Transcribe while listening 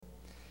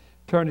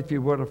Turn, if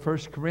you would, to 1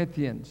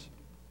 Corinthians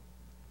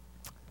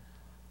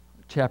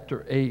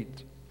chapter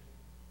 8.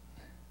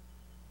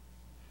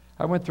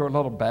 I went through a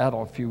little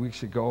battle a few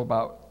weeks ago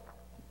about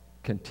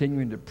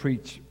continuing to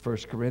preach 1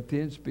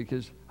 Corinthians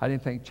because I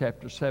didn't think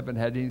chapter 7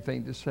 had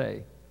anything to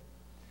say,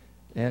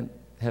 and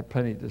had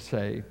plenty to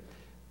say.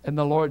 And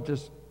the Lord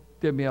just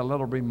gave me a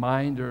little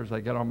reminder as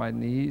I got on my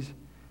knees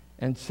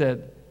and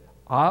said,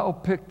 I'll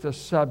pick the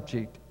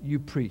subject, you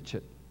preach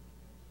it.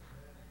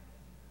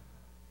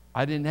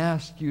 I didn't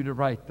ask you to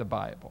write the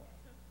Bible.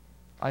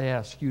 I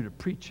asked you to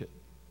preach it.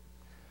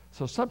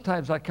 So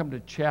sometimes I come to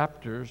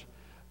chapters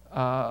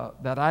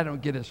that I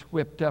don't get as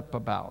whipped up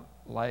about,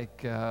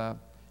 like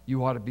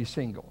you ought to be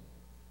single.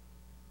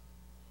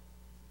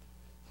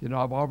 You know,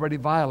 I've already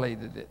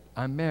violated it.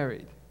 I'm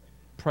married.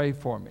 Pray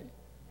for me.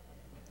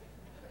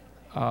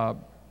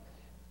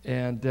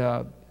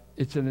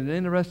 It's an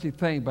interesting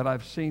thing, but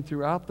I've seen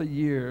throughout the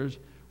years,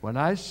 when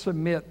I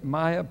submit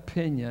my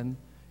opinion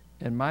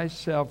and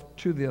myself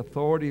to the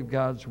authority of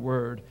God's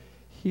Word,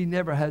 He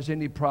never has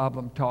any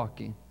problem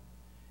talking.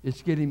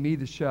 It's getting me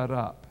to shut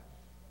up.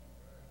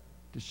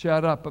 To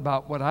shut up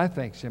about what I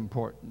think's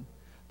important.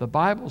 The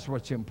Bible's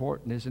what's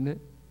important, isn't it?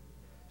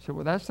 So,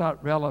 well, that's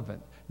not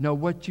relevant. No,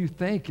 what you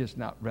think is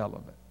not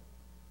relevant.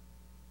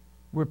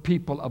 We're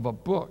people of a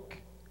book.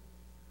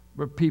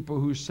 We're people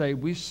who say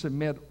we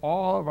submit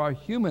all of our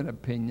human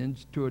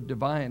opinions to a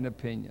divine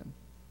opinion.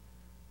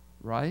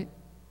 Right?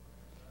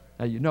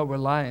 Now, you know we're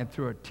lying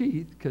through our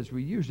teeth because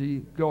we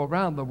usually go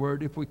around the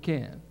Word if we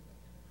can,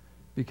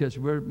 because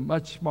we're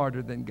much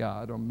smarter than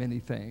God on many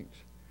things.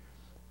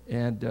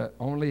 And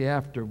only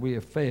after we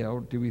have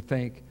failed do we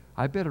think,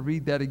 I better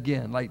read that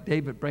again, like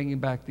David bringing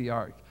back the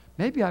ark.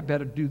 Maybe I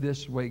better do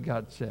this the way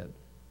God said.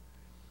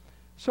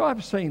 So I'm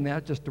saying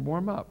that just to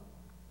warm up.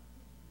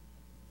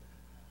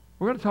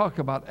 We're going to talk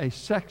about a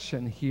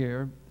section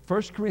here.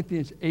 1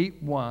 Corinthians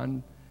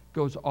 8:1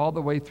 goes all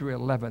the way through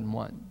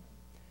 11:1.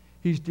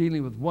 He's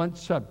dealing with one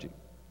subject.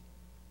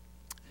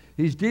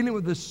 He's dealing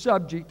with the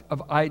subject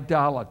of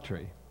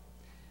idolatry.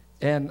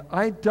 And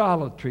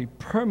idolatry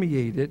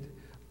permeated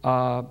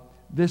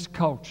this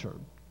culture.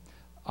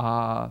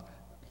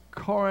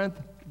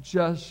 Corinth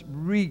just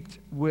reeked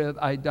with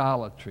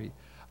idolatry.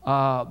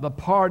 The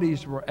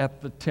parties were at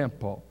the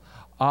temple.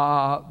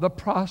 The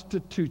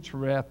prostitutes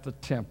were at the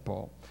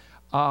temple.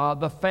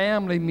 The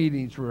family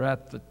meetings were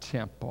at the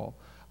temple.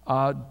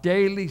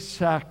 Daily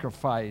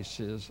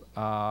sacrifices.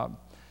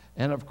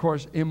 And of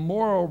course,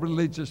 immoral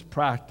religious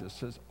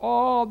practices.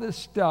 All this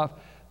stuff,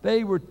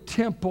 they were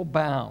temple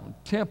bound.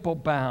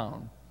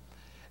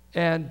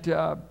 And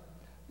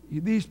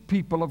these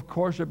people, of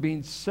course, are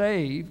being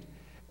saved.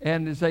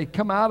 And as they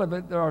come out of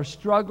it, there are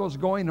struggles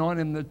going on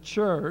in the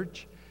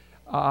church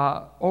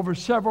over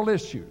several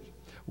issues.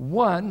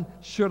 One,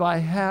 should I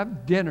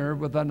have dinner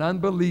with an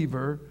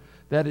unbeliever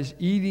that is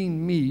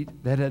eating meat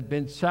that had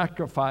been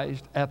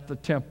sacrificed at the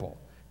temple?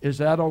 Is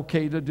that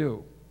okay to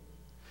do?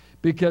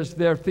 Because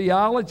their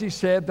theology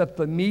said that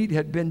the meat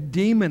had been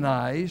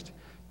demonized,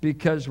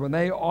 because when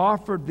they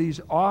offered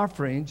these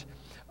offerings,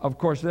 of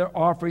course, they're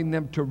offering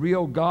them to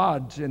real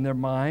gods in their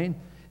mind,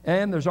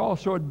 and there's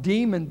also a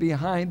demon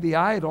behind the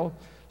idol.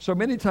 So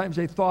many times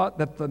they thought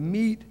that the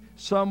meat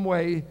some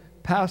way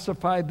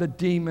pacified the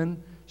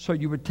demon, so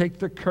you would take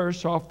the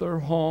curse off their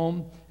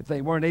home. If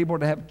they weren't able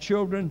to have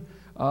children,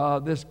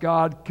 this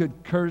god could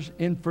curse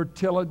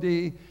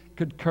infertility,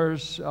 could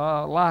curse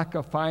lack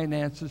of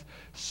finances.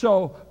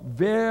 So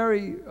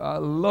very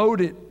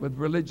loaded with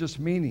religious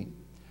meaning.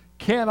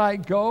 Can I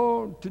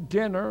go to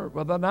dinner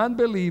with an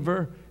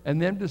unbeliever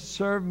and then to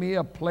serve me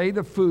a plate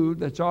of food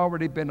that's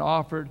already been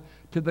offered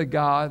to the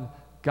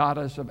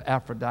goddess of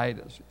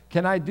Aphrodite?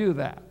 Can I do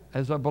that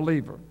as a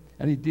believer?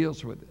 And he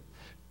deals with it.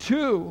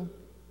 2,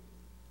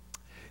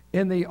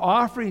 in the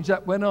offerings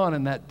that went on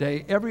in that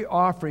day, every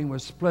offering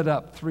was split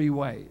up 3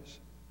 ways.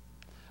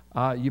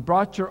 You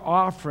brought your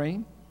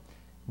offering.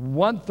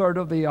 1/3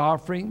 of the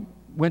offering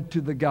went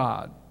to the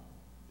god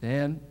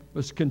and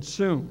was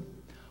consumed.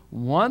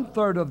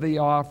 1/3 of the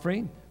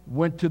offering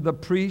went to the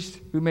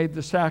priest who made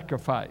the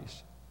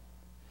sacrifice.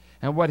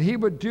 And what he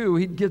would do,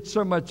 he'd get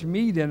so much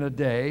meat in a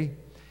day,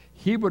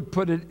 he would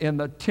put it in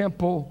the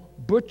temple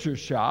butcher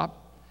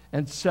shop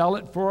and sell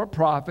it for a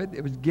profit.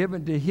 It was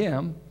given to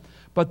him,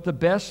 but the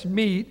best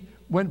meat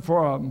went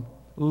for a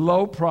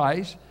low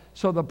price,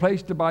 so the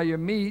place to buy your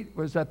meat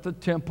was at the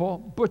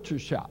temple butcher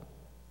shop.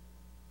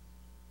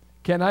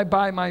 Can I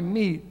buy my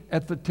meat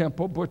at the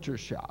temple butcher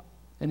shop?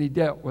 And he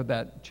dealt with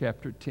that in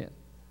chapter 10.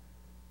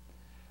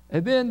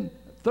 And then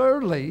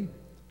thirdly,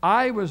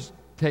 I was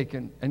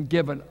taken and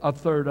given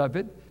 1/3 of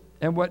it.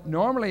 And what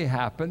normally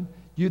happened,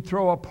 you'd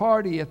throw a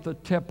party at the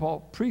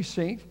temple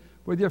precinct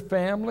with your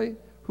family,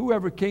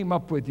 whoever came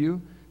up with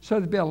you. So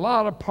there'd be a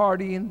lot of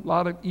partying, a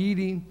lot of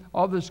eating,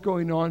 all this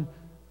going on,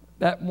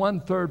 that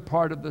 1/3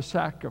 part of the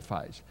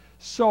sacrifice.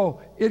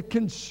 So it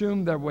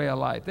consumed their way of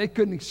life. They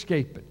couldn't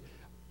escape it.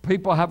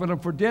 People having them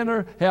for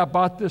dinner, hey, I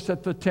bought this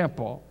at the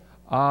temple.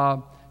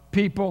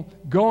 People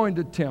going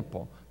to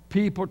temple.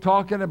 People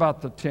talking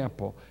about the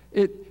temple.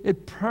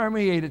 It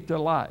permeated their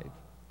life.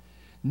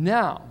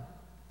 Now,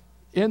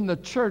 in the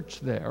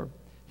church there,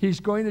 he's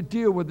going to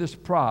deal with this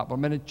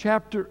problem. And in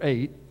chapter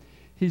 8,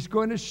 he's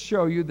going to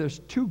show you there's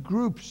two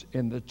groups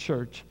in the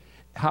church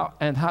how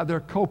they're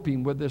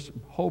coping with this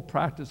whole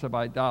practice of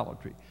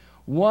idolatry.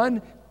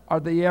 One are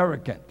the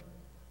arrogant,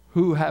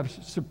 who have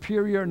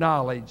superior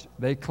knowledge,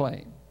 they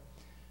claim.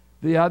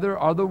 The other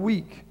are the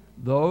weak,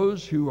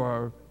 those who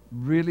are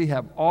really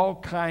have all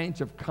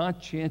kinds of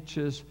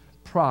conscientious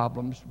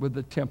problems with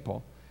the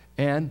temple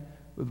and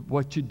with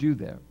what you do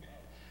there.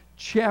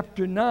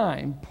 Chapter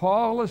 9,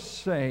 Paul is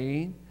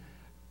saying,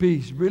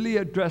 he's really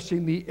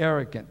addressing the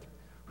arrogant,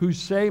 who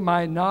say,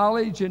 my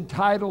knowledge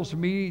entitles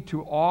me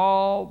to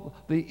all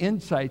the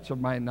insights of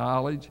my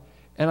knowledge,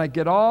 and I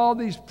get all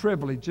these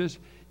privileges,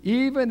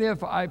 even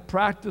if I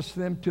practice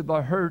them to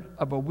the hurt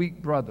of a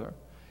weak brother.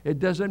 It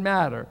doesn't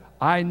matter.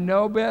 I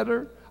know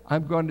better.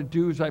 I'm going to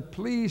do as I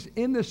please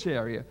in this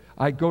area.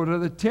 I go to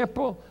the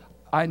temple.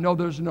 I know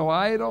there's no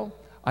idol.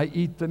 I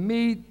eat the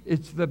meat.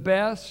 It's the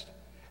best.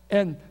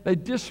 And they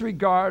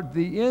disregard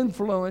the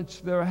influence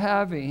they're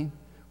having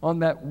on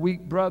that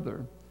weak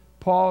brother.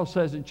 Paul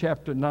says in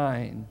chapter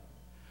 9,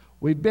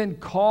 we've been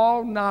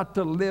called not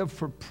to live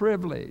for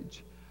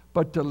privilege,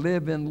 but to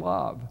live in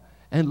love.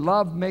 And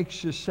love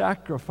makes you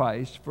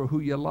sacrifice for who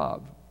you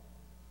love.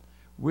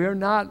 We're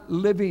not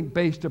living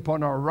based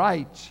upon our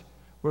rights.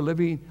 We're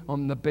living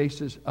on the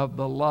basis of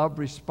the love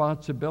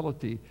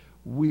responsibility.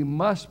 We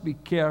must be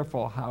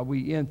careful how we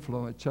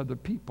influence other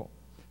people.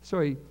 So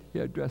he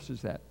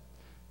addresses that.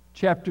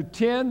 Chapter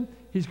 10,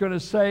 he's going to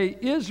say,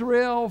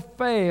 Israel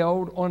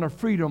failed on a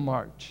freedom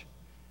march.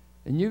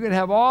 And you can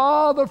have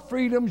all the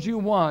freedoms you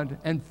want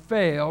and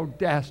fail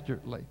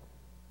dastardly.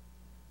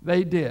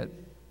 They did.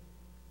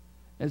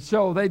 And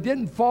so they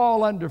didn't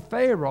fall under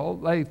Pharaoh.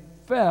 They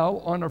fell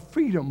on a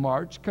freedom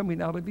march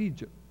coming out of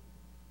Egypt.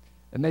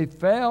 And they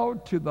fell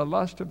to the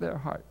lust of their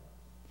heart.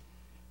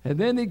 And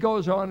then he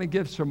goes on and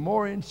gives some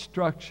more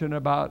instruction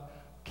about,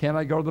 can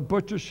I go to the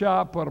butcher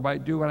shop? What do I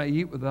do when I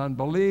eat with an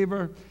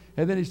unbeliever?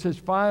 And then he says,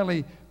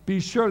 finally,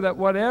 be sure that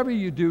whatever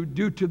you do,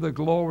 do to the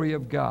glory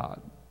of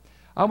God.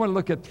 I want to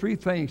look at three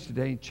things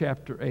today in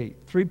chapter 8.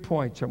 3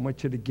 points I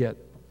want you to get.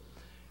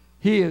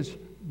 He is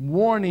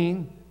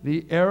warning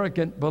the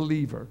arrogant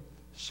believer.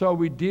 So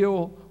we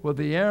deal with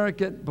the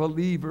arrogant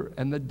believer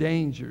and the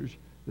dangers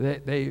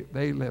that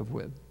they live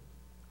with.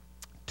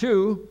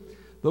 2,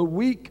 the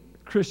weak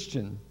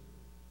Christian,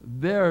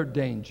 their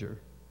danger.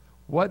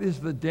 What is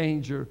the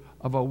danger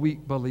of a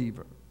weak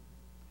believer?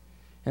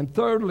 And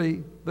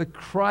thirdly, the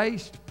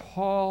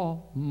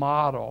Christ-Paul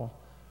model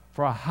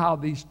for how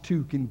these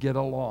two can get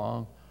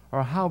along,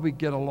 or how we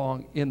get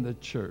along in the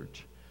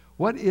church.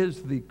 What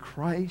is the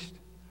Christ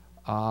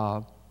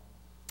Apostle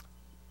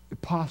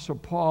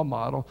Paul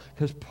model?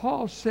 Because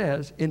Paul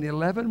says in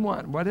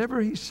 11:1,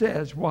 whatever he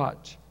says,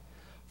 watch,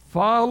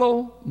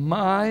 follow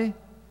my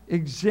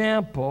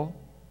example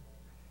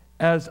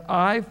as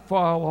I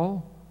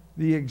follow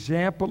the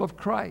example of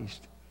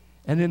Christ.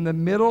 And in the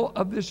middle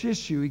of this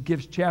issue, he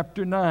gives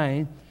chapter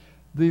 9,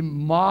 the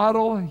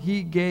model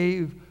he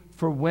gave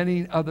for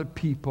winning other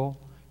people,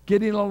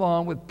 getting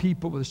along with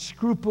people with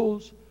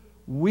scruples,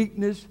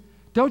 weakness.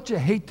 Don't you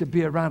hate to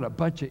be around a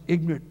bunch of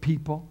ignorant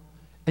people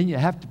and you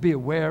have to be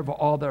aware of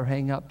all their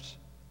hang-ups?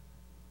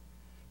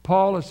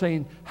 Paul is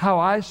saying how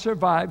I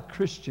survived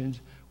Christians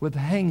with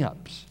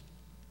hang-ups.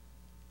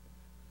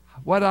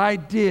 What I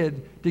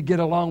did to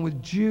get along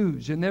with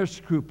Jews and their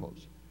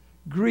scruples,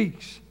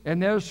 Greeks and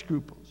their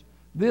scruples,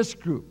 this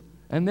group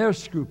and their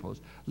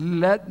scruples.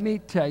 Let me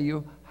tell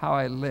you how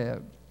I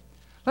lived.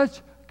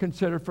 Let's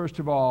consider, first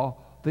of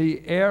all,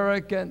 the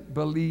arrogant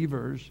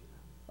believer's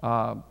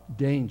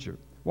danger.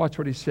 Watch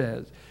what he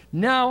says.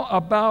 Now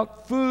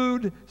about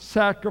food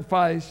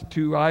sacrificed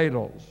to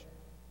idols.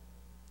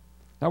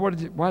 Now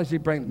why does he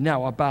bring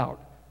now about?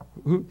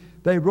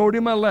 They wrote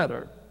him a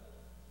letter.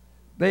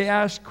 They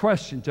asked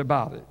questions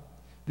about it.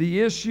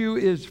 The issue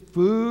is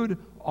food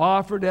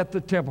offered at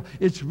the temple.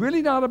 It's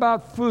really not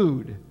about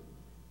food.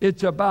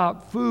 It's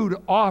about food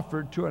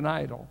offered to an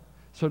idol.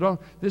 So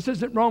this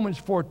isn't Romans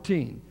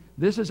 14.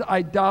 This is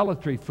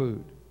idolatry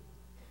food.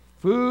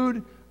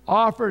 Food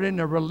offered in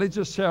a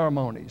religious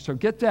ceremony. So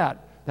get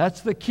that. That's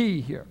the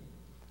key here.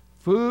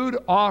 Food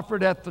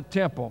offered at the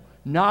temple,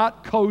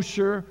 not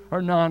kosher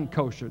or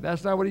non-kosher.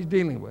 That's not what he's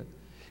dealing with.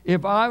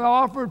 If I've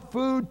offered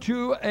food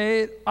to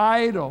an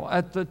idol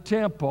at the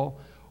temple,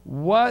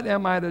 what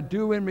am I to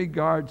do in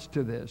regards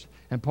to this?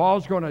 And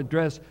Paul's going to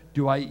address,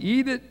 do I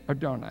eat it or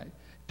don't I?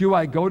 Do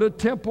I go to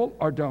temple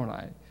or don't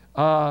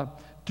I?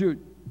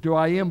 Do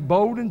I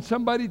embolden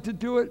somebody to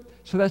do it?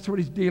 So that's what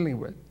he's dealing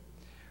with.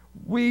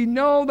 We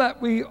know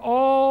that we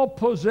all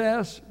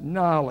possess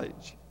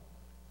knowledge.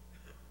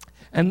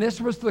 And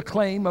this was the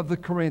claim of the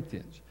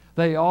Corinthians.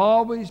 They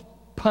always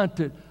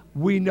punted,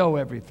 we know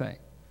everything.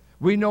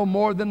 We know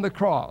more than the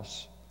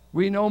cross.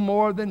 We know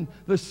more than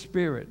the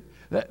Spirit.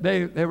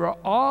 They were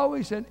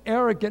always an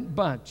arrogant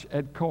bunch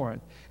at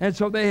Corinth. And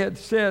so they had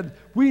said,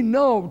 we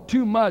know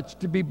too much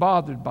to be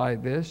bothered by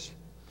this.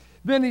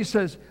 Then he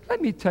says,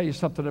 let me tell you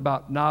something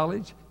about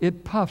knowledge.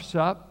 It puffs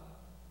up.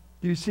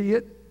 Do you see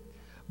it?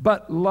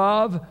 But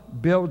love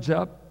builds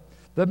up.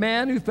 The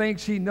man who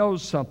thinks he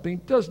knows something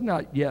does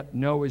not yet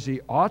know as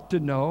he ought to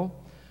know,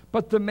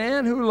 but the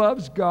man who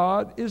loves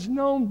God is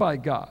known by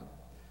God.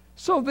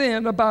 So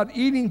then, about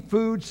eating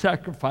food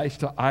sacrificed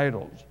to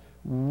idols,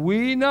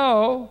 we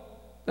know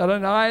that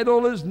an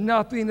idol is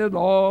nothing at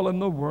all in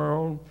the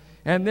world,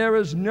 and there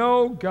is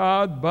no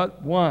God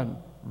but one.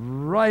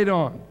 Right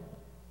on.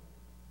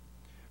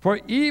 For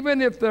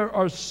even if there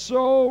are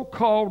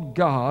so-called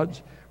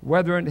gods,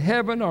 whether in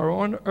heaven or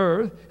on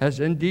earth,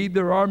 as indeed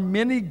there are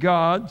many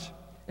gods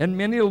and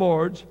many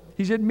lords,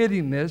 he's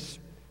admitting this,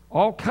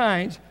 all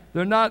kinds,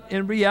 they're not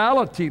in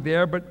reality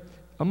there, but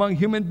among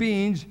human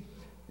beings,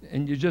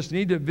 and you just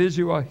need to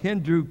visit a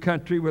Hindu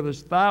country where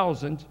there's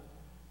thousands.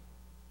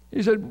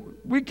 He said,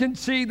 we can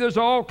see there's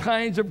all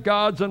kinds of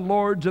gods and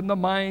lords in the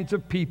minds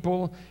of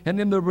people and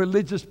in the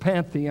religious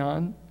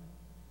pantheon.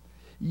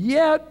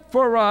 Yet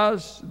for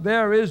us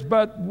there is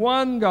but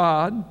one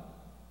God,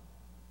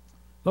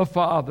 the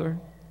Father,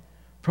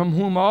 from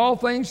whom all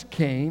things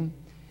came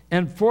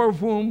and for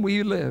whom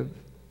we live.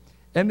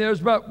 And there's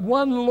but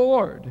one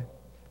Lord,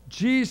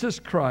 Jesus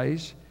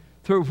Christ,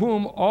 through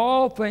whom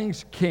all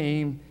things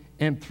came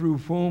and through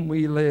whom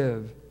we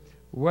live.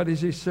 What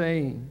is he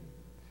saying?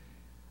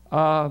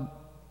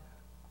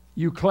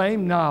 You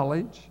claim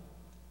knowledge.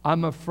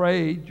 I'm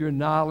afraid your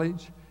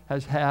knowledge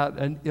has had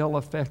an ill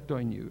effect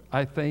on you.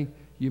 I think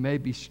you may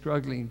be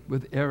struggling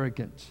with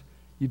arrogance.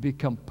 You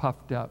become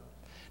puffed up.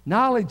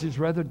 Knowledge is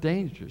rather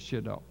dangerous, you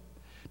know.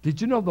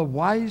 Did you know the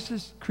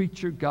wisest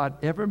creature God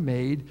ever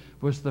made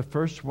was the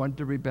first one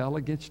to rebel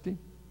against him?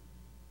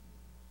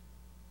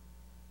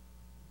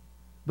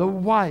 The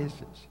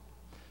wisest.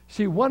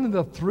 See, one of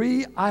the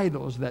three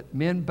idols that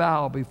men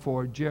bow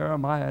before,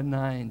 Jeremiah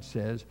 9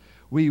 says,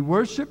 we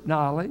worship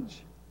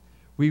knowledge,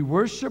 we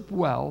worship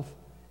wealth,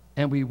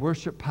 and we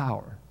worship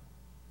power.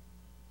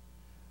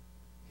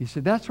 He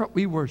said, that's what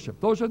we worship.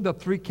 Those are the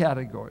three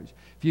categories.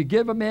 If you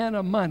give a man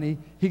a money,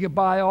 he can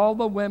buy all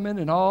the women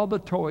and all the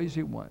toys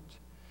he wants.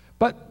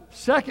 But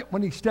second,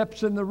 when he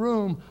steps in the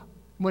room,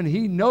 when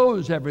he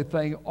knows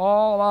everything,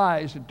 all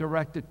eyes are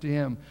directed to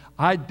him.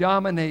 I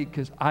dominate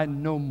because I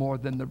know more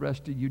than the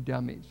rest of you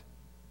dummies.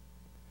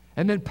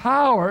 And then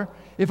power,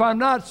 if I'm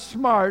not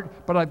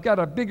smart, but I've got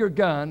a bigger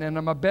gun and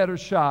I'm a better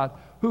shot,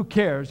 who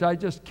cares? I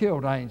just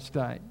killed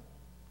Einstein.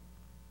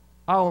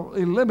 I'll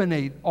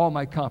eliminate all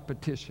my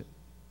competition.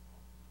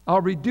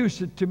 I'll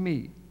reduce it to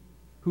me.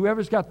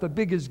 Whoever's got the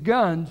biggest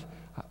guns,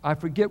 I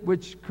forget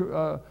which,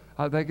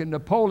 I think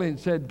Napoleon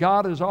said,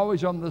 God is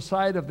always on the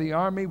side of the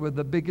army with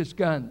the biggest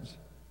guns.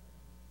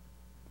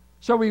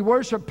 So we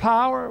worship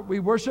power, we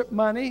worship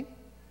money,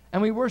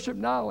 and we worship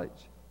knowledge.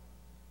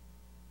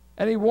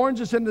 And he warns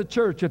us in the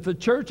church, if the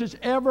church is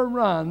ever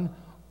run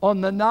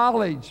on the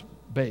knowledge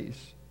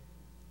base,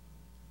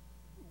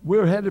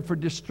 we're headed for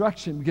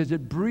destruction because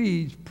it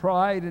breeds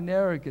pride and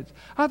arrogance.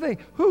 I think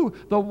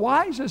the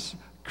wisest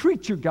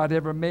creature God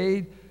ever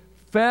made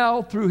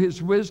fell through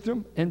his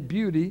wisdom and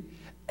beauty.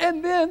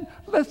 And then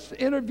let's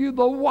interview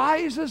the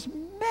wisest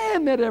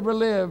man that ever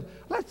lived.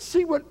 Let's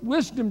see what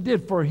wisdom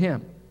did for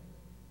him.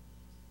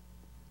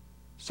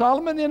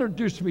 Solomon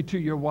introduced me to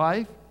your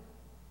wife.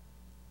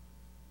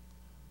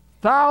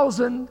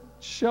 1,000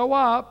 show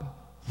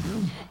up.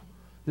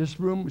 This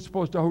room was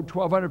supposed to hold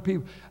 1,200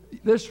 people.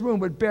 This room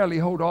would barely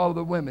hold all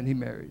the women he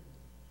married.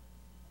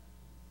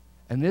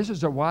 And this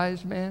is a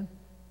wise man?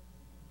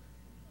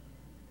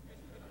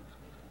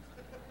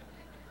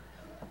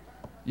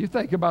 You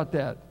think about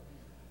that.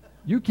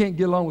 You can't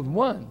get along with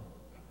one.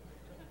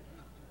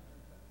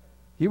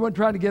 He wasn't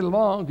trying to get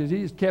along because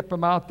he just kept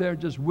him out there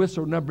and just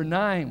whistled number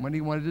 9 when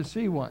he wanted to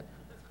see one.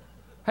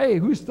 Hey,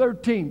 who's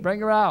 13? Bring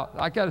her out.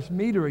 I got to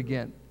meet her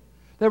again.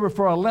 They were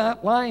for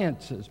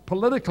alliances,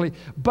 politically.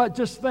 But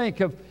just think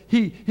of,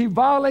 he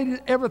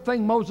violated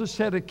everything Moses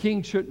said a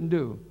king shouldn't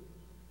do.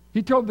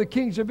 He told the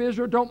kings of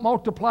Israel, don't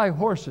multiply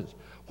horses.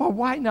 Well,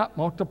 why not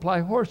multiply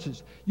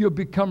horses? You'll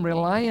become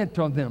reliant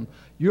on them.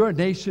 You're a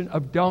nation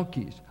of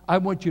donkeys. I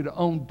want you to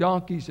own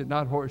donkeys and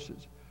not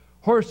horses.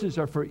 Horses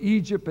are for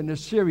Egypt and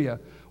Assyria.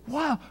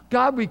 Wow,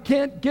 God, we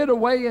can't get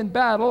away in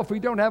battle if we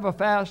don't have a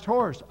fast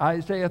horse.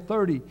 Isaiah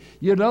 30.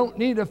 You don't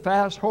need a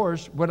fast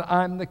horse when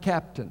I'm the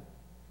captain.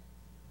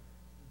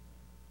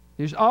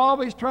 He's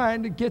always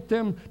trying to get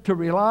them to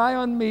rely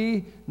on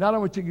me, not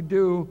on what you can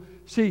do.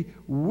 See,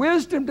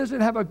 wisdom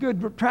doesn't have a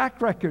good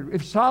track record.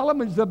 If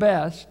Solomon's the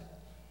best,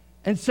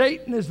 and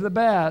Satan is the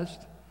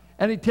best,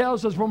 and he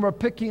tells us when we're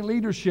picking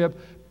leadership,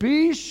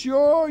 be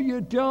sure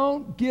you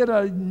don't get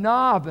a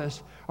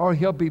novice or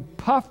he'll be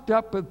puffed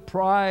up with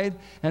pride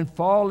and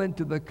fall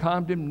into the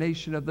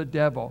condemnation of the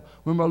devil.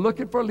 When we're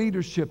looking for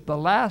leadership, the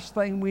last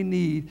thing we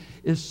need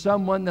is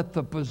someone that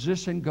the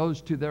position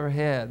goes to their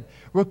head.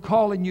 We're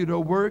calling you to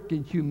work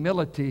in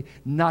humility,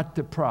 not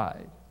to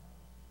pride.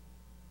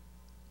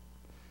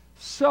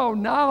 So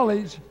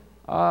knowledge,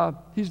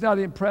 he's not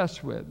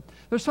impressed with.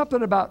 There's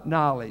something about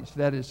knowledge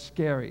that is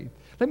scary.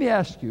 Let me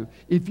ask you,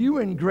 if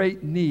you're in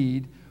great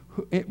need,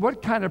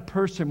 What kind of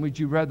person would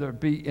you rather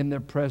be in their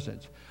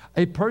presence?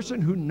 A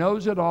person who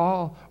knows it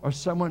all or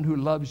someone who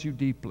loves you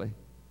deeply?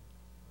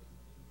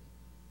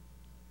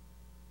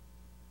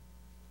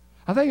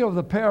 I think of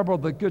the parable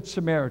of the Good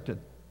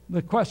Samaritan.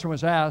 The question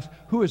was asked,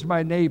 who is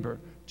my neighbor?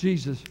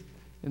 Jesus,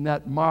 in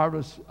that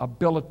marvelous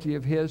ability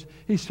of his,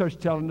 he starts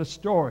telling the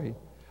story.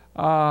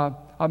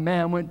 A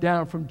man went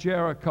down from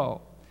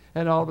Jericho,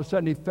 and all of a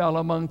sudden he fell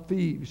among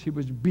thieves. He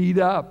was beat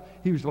up.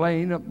 He was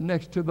laying up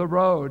next to the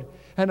road.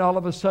 And all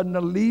of a sudden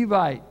a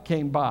Levite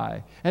came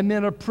by. And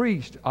then a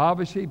priest,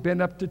 obviously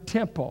been up to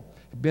temple,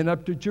 been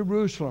up to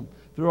Jerusalem.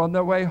 They're on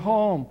their way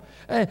home.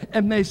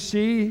 And they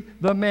see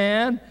the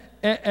man,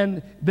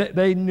 and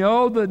they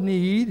know the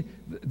need.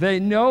 They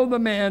know the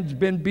man's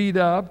been beat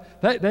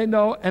up. They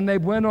know, and they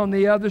went on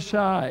the other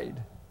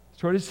side.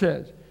 That's what it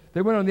says.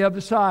 They went on the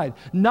other side.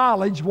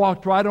 Knowledge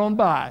walked right on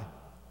by.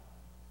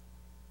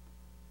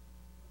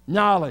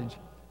 Knowledge.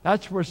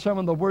 That's where some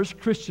of the worst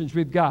Christians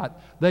we've got.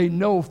 They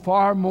know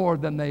far more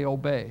than they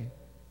obey.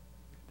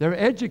 They're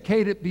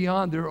educated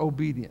beyond their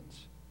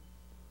obedience.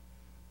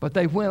 But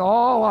they win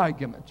all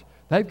arguments.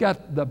 They've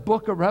got the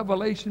book of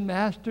Revelation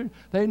mastered.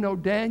 They know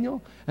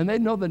Daniel, and they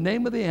know the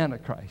name of the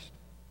Antichrist.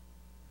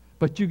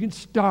 But you can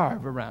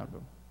starve around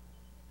them.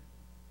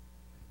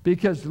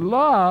 Because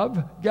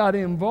love got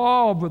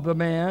involved with the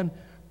man,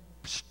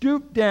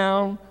 stooped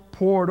down,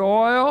 poured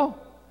oil,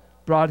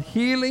 brought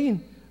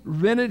healing,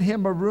 rented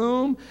him a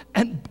room,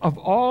 and of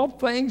all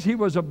things, he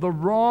was of the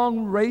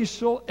wrong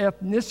racial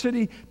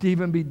ethnicity to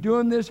even be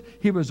doing this.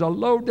 He was a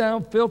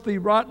low-down, filthy,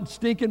 rotten,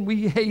 stinking,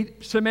 we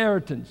hate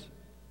Samaritans.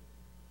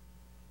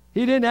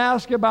 He didn't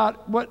ask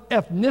about what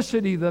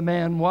ethnicity the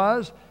man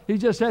was. He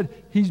just said,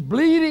 he's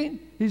bleeding,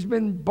 he's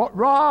been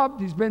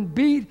robbed, he's been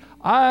beat.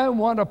 I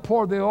want to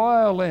pour the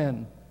oil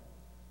in.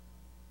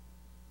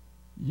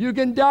 You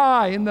can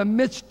die in the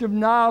midst of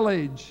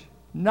knowledge.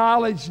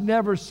 Knowledge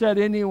never set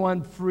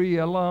anyone free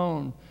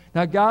alone.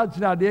 Now, God's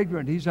not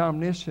ignorant. He's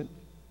omniscient.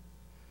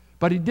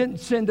 But he didn't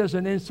send us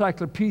an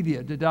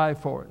encyclopedia to die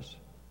for us.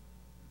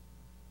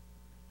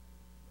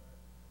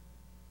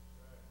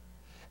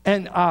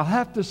 And I'll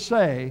have to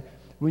say,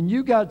 when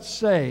you got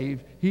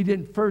saved, he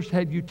didn't first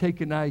have you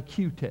take an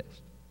IQ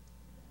test.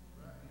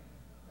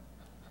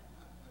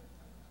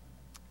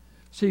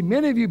 See,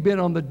 many of you have been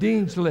on the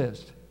dean's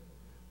list,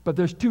 but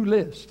there's two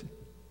lists.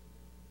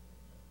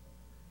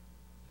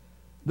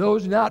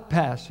 Those not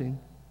passing,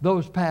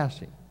 those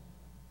passing.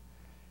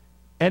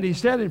 And he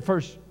said in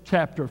first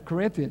chapter of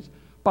Corinthians,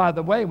 by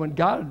the way, when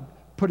God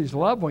put his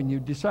love on you,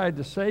 decided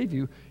to save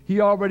you,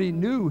 he already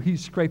knew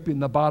he's scraping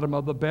the bottom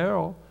of the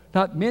barrel.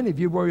 Not many of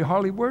you were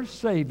hardly worth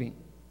saving.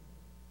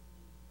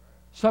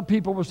 Some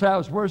people will say, I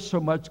was worth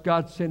so much,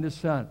 God sent his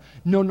son.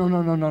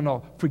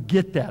 No.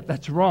 Forget that.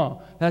 That's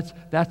wrong.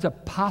 That's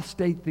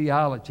apostate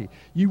theology.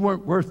 You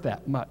weren't worth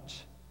that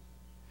much.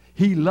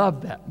 He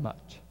loved that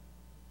much.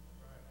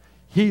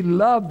 He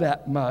loved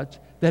that much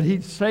that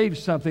he'd saved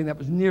something that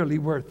was nearly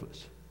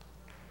worthless.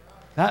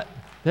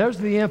 There's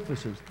the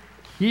emphasis.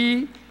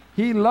 He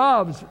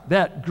loves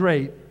that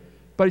great.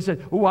 But he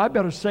said, I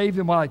better save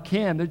them while I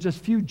can. There's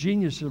just few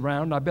geniuses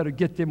around. I better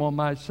get them on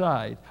my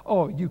side.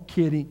 Oh, you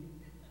kidding?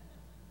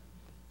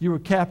 You were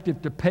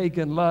captive to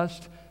pagan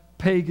lust,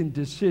 pagan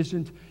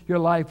decisions. Your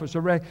life was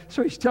a wreck.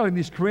 So he's telling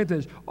these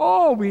Corinthians,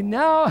 we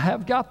now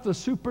have got the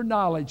super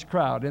knowledge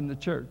crowd in the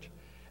church.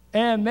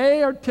 And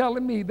they are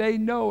telling me they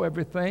know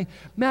everything.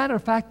 Matter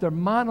of fact, they're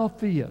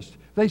monotheists.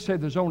 They say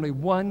there's only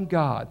one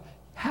God.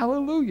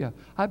 Hallelujah.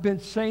 I've been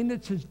saying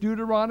it since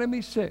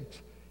Deuteronomy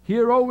 6.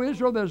 Hear, O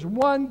Israel, there's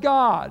one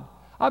God.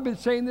 I've been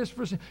saying this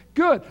for...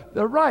 Good,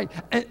 they're right.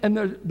 And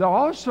they're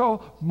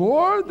also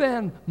more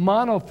than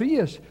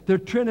monotheists. They're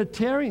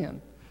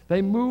Trinitarian.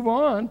 They move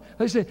on.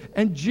 They say,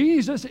 and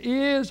Jesus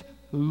is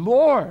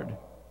Lord,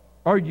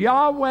 or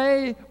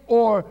Yahweh,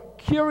 or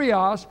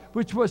Kyrios,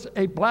 which was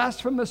a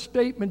blasphemous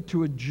statement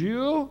to a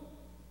Jew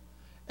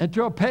and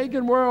to a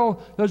pagan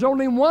world. There's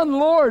only one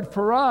Lord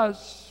for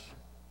us.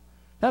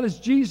 That is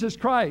Jesus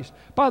Christ.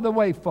 By the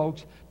way,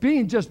 folks,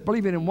 just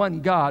believing in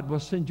one God will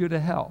send you to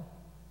hell.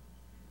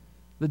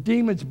 The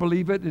demons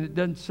believe it, and it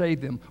doesn't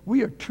save them.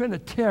 We are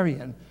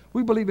Trinitarian.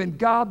 We believe in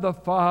God the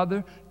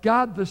Father,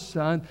 God the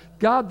Son,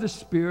 God the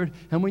Spirit.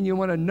 And when you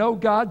want to know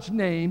God's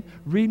name,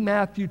 read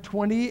Matthew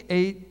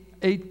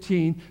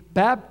 28:18,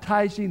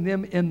 baptizing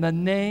them in the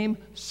name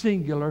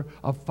singular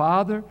of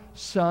Father,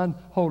 Son,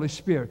 Holy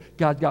Spirit.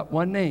 God's got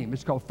one name.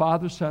 It's called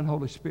Father, Son,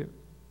 Holy Spirit.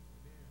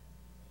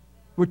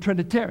 We're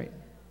Trinitarian.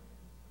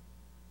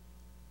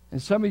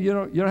 And some of you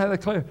don't have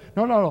that clear.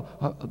 No.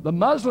 The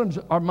Muslims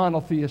are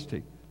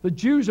monotheistic. The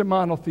Jews are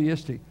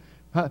monotheistic.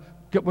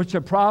 What's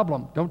the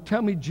problem? Don't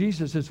tell me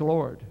Jesus is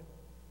Lord.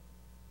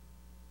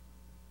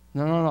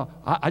 No.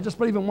 I just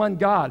believe in one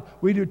God.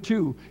 We do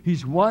too.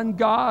 He's one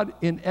God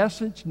in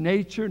essence,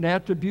 nature, and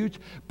attributes,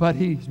 but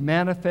he's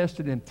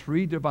manifested in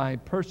three divine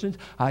persons.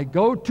 I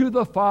go to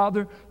the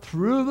Father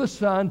through the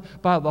Son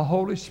by the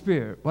Holy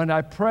Spirit. When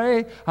I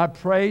pray, I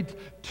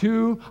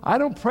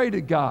don't pray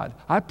to God.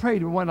 I pray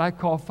to one I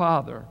call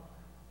Father.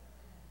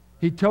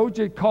 He told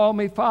you to call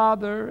me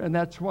Father, and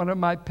that's one of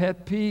my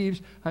pet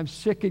peeves. I'm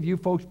sick of you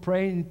folks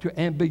praying to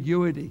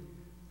ambiguity.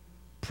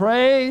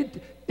 Pray.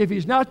 If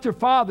he's not your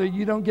Father,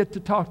 you don't get to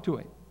talk to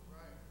him.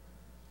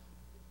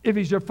 If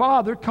he's your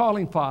Father, call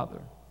him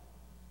Father.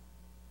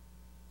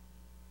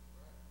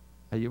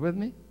 Are you with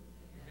me?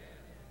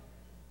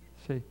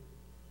 See,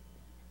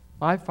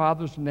 my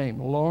father's name,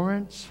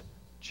 Lawrence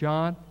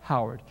John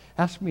Howard.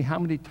 Ask me how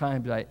many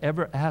times I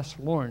ever asked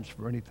Lawrence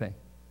for anything.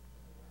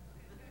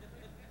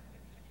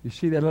 You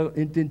see that little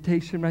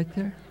indentation right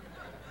there?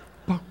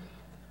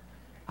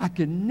 I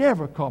could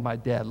never call my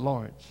dad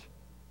Lawrence.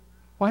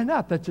 Why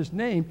not? That's his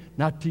name,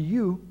 not to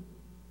you.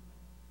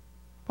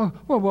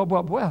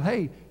 Well,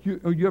 hey,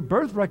 your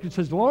birth record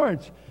says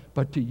Lawrence,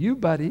 but to you,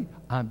 buddy,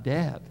 I'm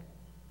Dad.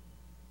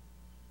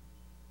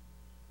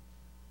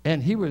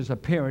 And he was a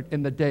parent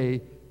in the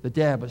day the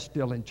dad was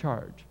still in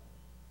charge.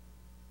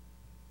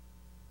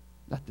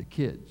 Not the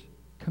kids.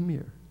 Come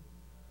here.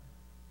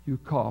 You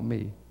call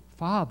me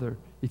Father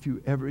if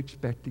you ever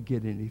expect to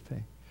get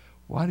anything.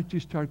 Why don't you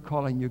start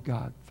calling your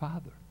God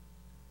Father?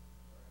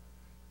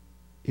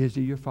 Is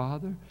he your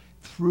Father?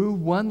 Through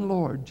one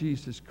Lord,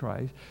 Jesus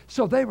Christ.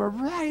 So they were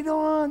right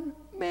on,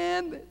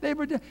 man. They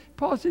were.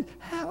 Paul said,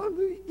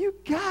 hallelujah, you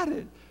got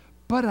it.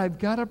 But I've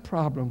got a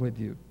problem with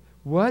you.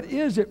 What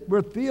is it?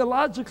 We're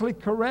theologically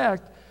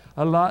correct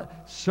a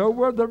lot. So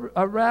were the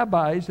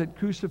rabbis that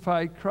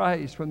crucified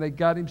Christ when they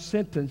got him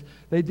sentenced.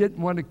 They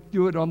didn't want to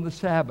do it on the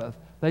Sabbath.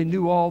 They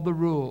knew all the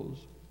rules.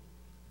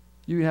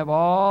 You can have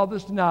all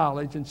this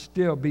knowledge and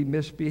still be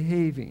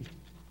misbehaving.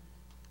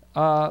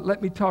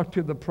 Let me talk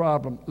to the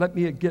problem. Let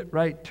me get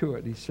right to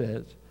it, he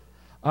says.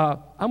 I'm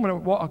going to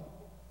walk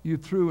you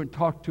through and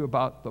talk to you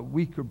about the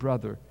weaker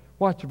brother.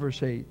 Watch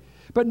verse 8.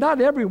 But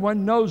not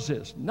everyone knows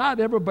this.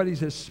 Not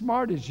everybody's as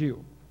smart as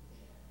you.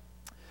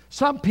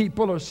 Some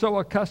people are so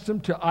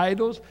accustomed to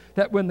idols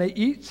that when they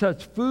eat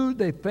such food,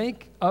 they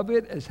think of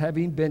it as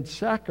having been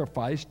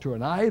sacrificed to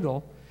an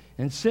idol.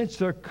 And since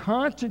their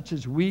conscience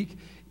is weak,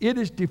 it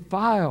is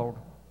defiled.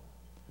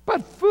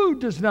 But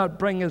food does not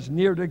bring us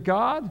near to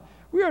God.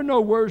 We are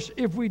no worse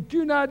if we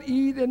do not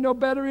eat and no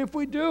better if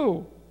we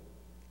do.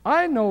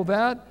 I know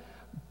that,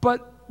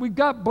 but we've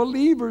got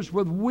believers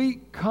with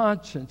weak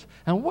conscience.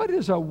 And what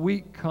is a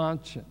weak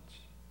conscience?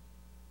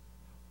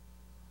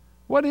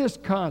 What is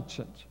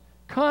conscience?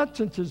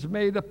 Conscience is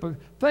made up of,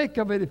 think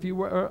of it if you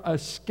were a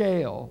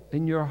scale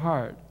in your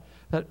heart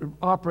that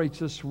operates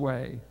this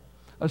way.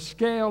 A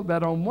scale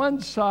that on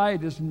one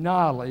side is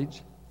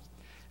knowledge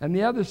and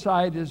the other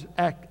side is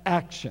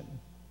action.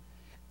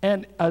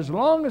 And as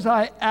long as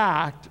I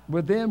act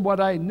within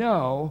what I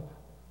know,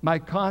 my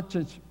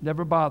conscience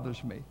never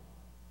bothers me.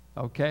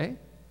 Okay?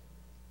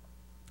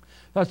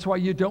 That's why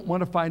you don't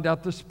want to find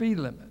out the speed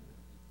limit.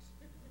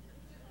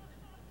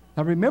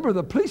 Now remember,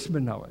 the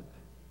policemen know it.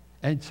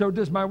 And so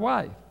does my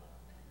wife.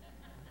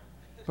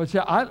 But see,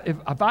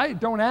 if I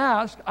don't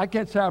ask, I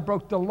can't say I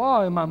broke the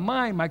law. In my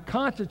mind, my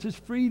conscience is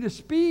free to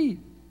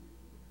speed.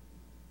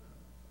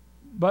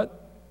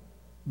 But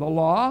the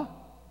law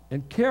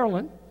and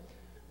Carolyn,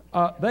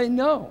 they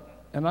know.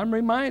 And I'm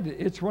reminded,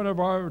 it's one of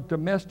our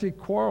domestic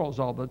quarrels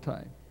all the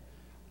time.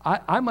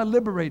 I'm a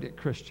liberated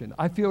Christian.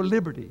 I feel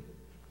liberty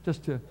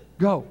just to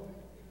go.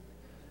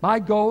 My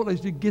goal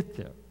is to get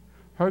there.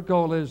 Her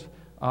goal is,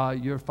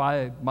 you're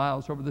 5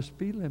 miles over the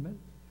speed limit.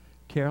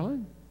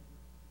 Carolyn,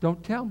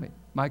 don't tell me.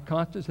 My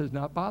conscience has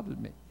not bothered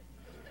me.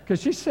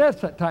 Because she says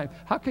that time,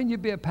 how can you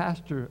be a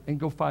pastor and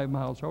go 5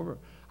 miles over?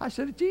 I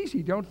said, it's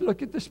easy. Don't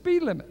look at the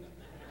speed limit.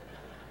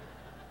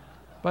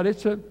 But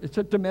it's a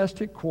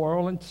domestic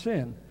quarrel and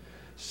sin.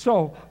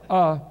 So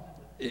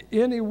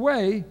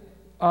anyway,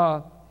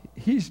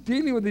 he's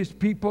dealing with these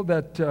people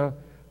that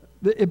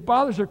it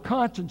bothers their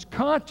conscience.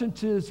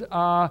 Conscience is,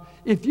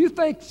 if you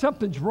think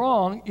something's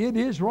wrong, it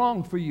is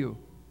wrong for you.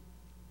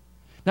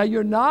 Now,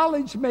 your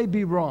knowledge may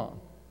be wrong.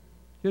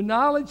 Your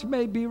knowledge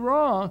may be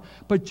wrong,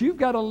 but you've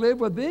got to live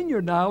within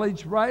your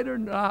knowledge, right or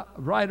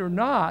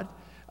not.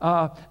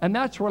 And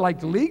that's where,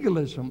 like,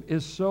 legalism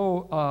is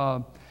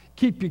so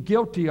keep you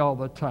guilty all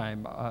the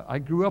time. I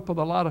grew up with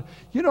a lot of,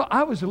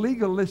 I was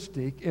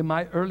legalistic in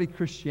my early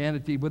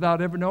Christianity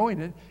without ever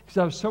knowing it, because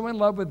I was so in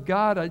love with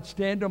God, I'd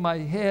stand on my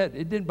head.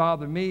 It didn't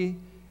bother me.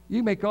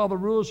 You make all the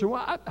rules, so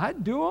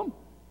I'd do them.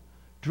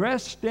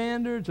 Dress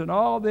standards and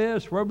all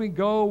this, where we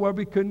go, where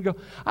we couldn't go.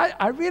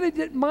 I really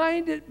didn't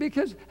mind it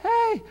because,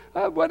 hey,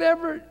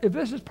 whatever, if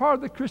this is part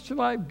of the Christian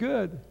life,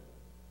 good.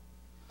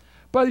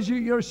 But as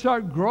you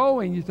start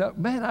growing, you thought,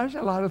 man, there's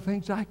a lot of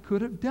things I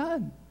could have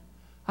done.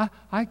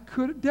 I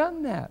could have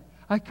done that.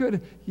 I could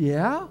have,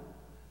 yeah.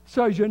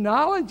 So as your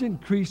knowledge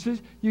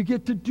increases, you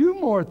get to do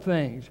more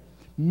things.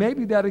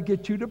 Maybe that'll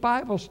get you to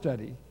Bible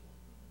study.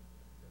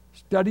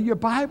 Study your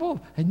Bible,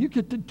 and you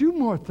get to do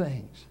more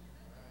things.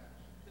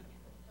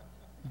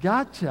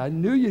 Gotcha. I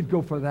knew you'd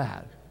go for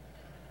that.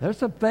 There's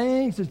some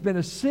things, there's been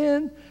a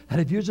sin, and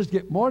if you just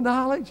get more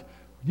knowledge,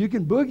 you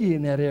can boogie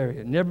in that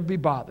area and never be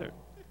bothered.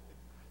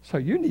 So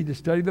you need to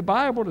study the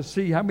Bible to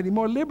see how many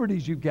more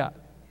liberties you've got.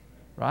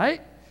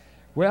 Right?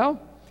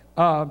 Well,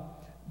 but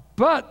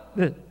But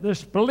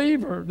this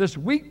believer, this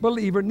weak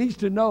believer, needs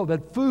to know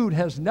that food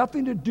has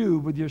nothing to do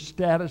with your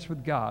status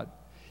with God.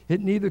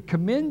 It neither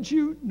commends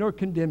you nor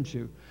condemns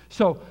you.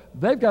 So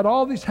they've got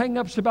all these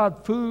hang-ups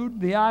about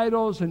food, the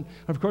idols, and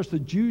of course the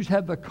Jews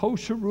have the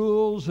kosher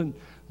rules and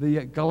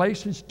the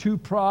Galatians 2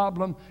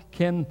 problem.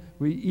 Can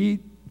we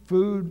eat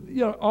food?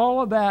 You know,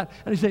 all of that.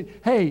 And he's saying,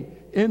 hey,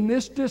 in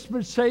this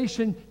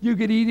dispensation, you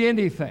could eat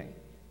anything.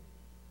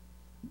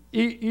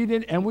 Eat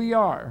it, and we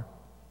are.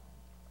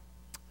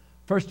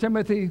 1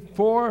 Timothy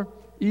 4,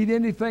 eat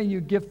anything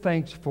you give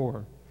thanks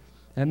for.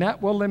 And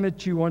that will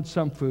limit you on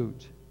some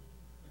foods.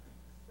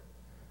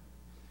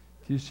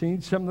 If you've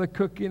seen some of the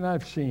cooking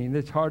I've seen,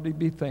 it's hard to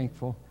be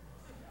thankful.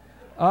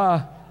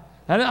 And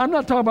I'm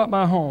not talking about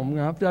my home.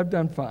 I've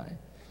done fine.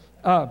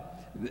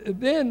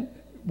 Then,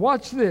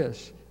 watch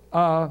this.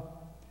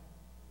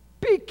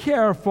 Be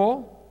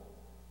careful,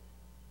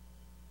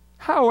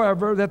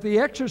 however, that the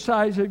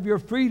exercise of your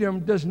freedom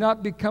does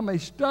not become a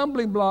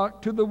stumbling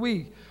block to the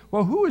weak.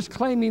 Well, who is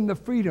claiming the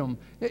freedom?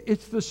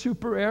 It's the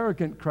super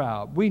arrogant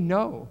crowd. We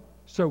know,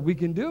 so we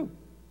can do.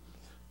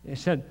 He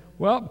said,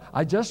 well,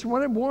 I just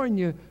want to warn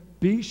you,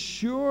 be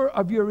sure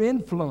of your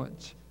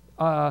influence.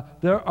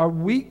 There are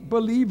weak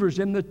believers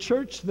in the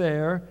church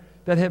there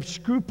that have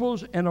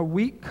scruples and a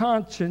weak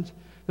conscience.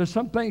 There's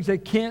some things they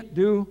can't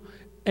do.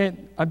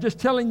 And I'm just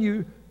telling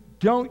you,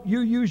 don't you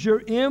use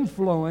your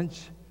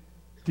influence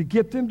to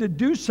get them to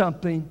do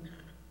something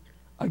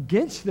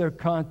against their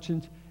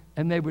conscience,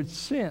 and they would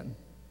sin.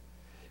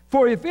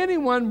 For if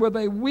anyone with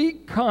a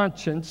weak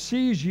conscience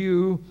sees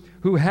you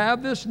who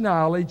have this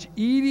knowledge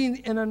eating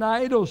in an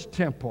idol's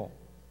temple,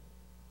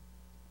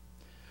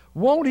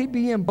 won't he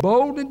be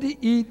emboldened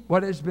to eat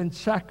what has been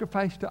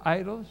sacrificed to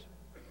idols?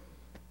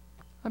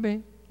 I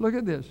mean, look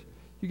at this.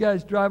 You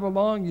guys drive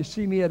along, you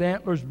see me at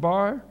Antler's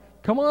Bar.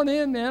 Come on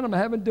in, man, I'm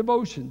having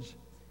devotions.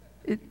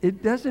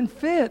 It doesn't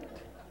fit.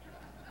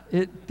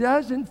 It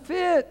doesn't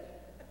fit.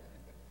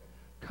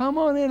 Come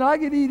on in. I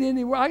can eat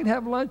anywhere. I can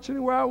have lunch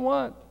anywhere I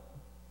want.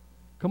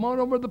 Come on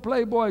over to the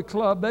Playboy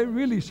Club. They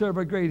really serve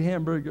a great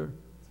hamburger.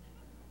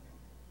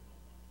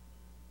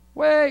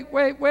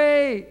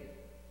 Wait.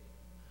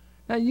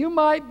 Now, you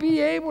might be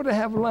able to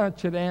have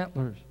lunch at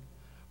Antlers,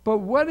 but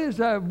what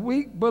is a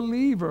weak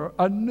believer,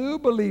 a new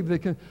believer that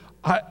can...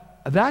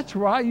 That's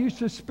where I used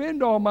to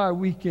spend all my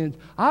weekends.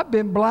 I've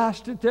been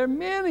blasted there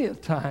many a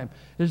time.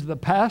 Is the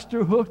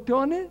pastor hooked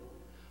on it?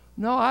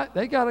 No,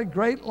 they got a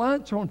great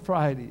lunch on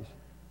Fridays.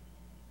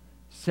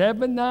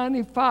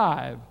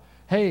 $7.95.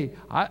 Hey,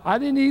 I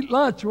didn't eat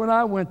lunch when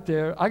I went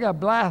there. I got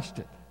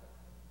blasted.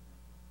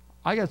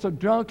 I got so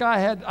drunk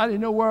I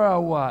didn't know where I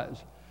was.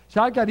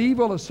 So I got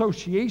evil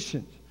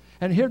associations.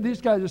 And here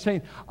these guys are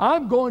saying,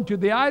 I'm going to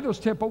the idol's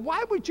temple.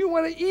 Why would you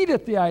want to eat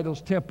at the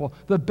idol's temple?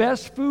 The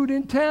best food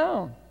in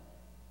town.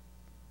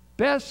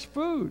 Best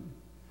food.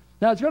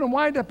 Now, it's going to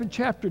wind up in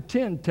chapter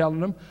 10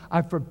 telling them,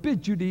 I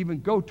forbid you to even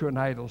go to an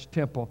idol's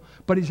temple.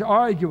 But he's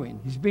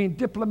arguing. He's being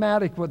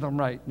diplomatic with them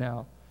right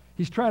now.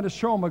 He's trying to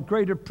show them a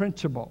greater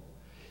principle.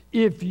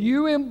 If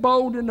you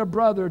embolden a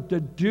brother to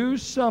do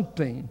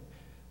something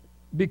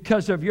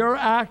because of your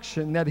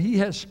action that he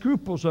has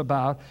scruples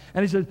about,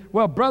 and he says,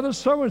 well, brother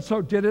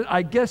so-and-so did it,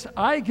 I guess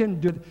I can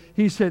do it.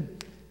 He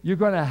said, you're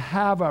going to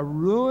have a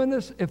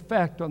ruinous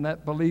effect on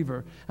that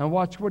believer. And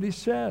watch what he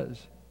says.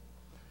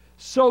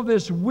 So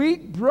this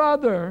weak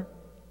brother,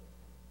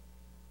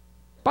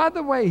 by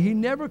the way, he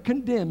never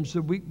condemns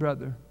the weak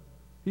brother.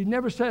 He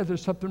never says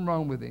there's something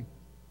wrong with him.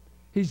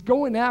 He's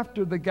going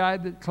after the guy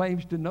that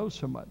claims to know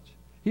so much.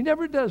 He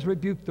never does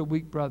rebuke the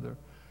weak brother.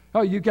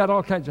 Oh, you got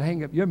all kinds of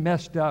hang-up. You're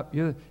messed up.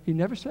 He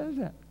never says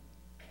that.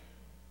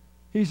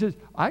 He says,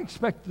 I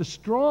expect the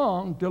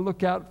strong to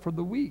look out for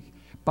the weak.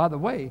 By the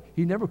way,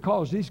 he never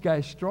calls these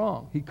guys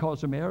strong. He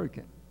calls them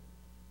arrogant.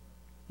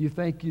 You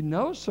think you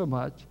know so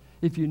much.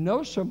 If you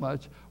know so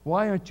much,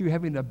 why aren't you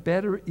having a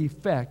better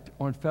effect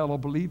on fellow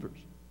believers?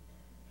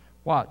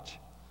 Watch.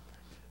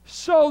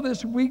 So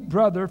this weak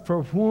brother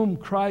for whom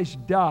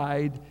Christ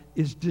died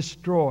is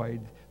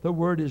destroyed. The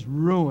word is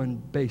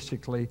ruined,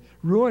 basically.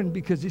 Ruined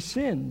because he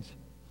sins.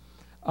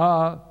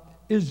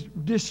 Is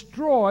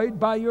destroyed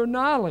by your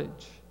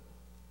knowledge.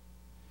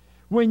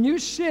 When you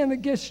sin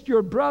against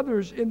your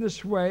brothers in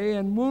this way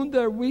and wound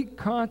their weak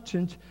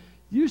conscience,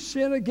 you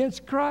sin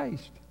against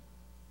Christ.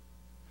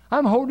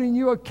 I'm holding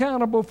you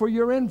accountable for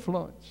your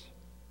influence.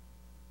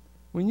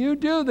 When you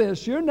do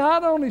this, you're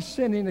not only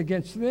sinning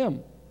against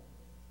them,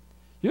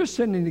 you're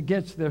sinning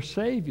against their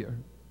Savior.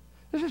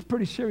 This is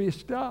pretty serious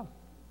stuff.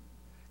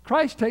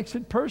 Christ takes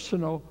it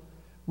personal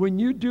when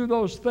you do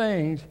those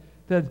things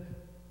that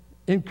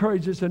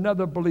encourages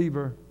another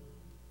believer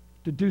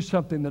to do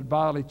something that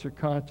violates your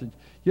conscience.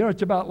 You know,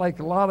 it's about like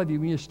a lot of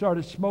you, when you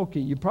started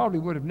smoking, you probably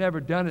would have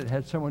never done it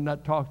had someone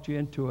not talked you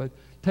into it.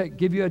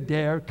 Give you a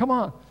dare. Come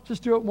on,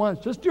 just do it once.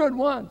 Just do it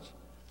once.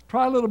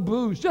 Try a little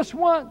booze, just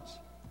once.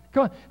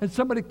 Come on. And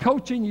somebody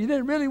coaching you, you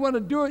didn't really want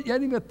to do it, you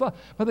hadn't even thought,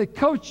 but they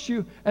coached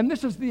you, and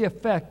this is the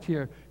effect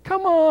here.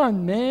 Come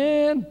on,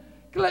 man.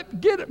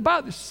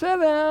 Sit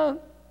down.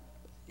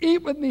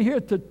 eat with me here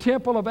at the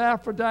temple of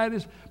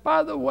Aphrodite.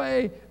 By the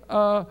way,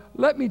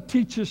 let me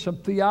teach you some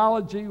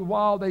theology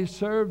while they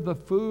serve the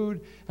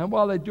food and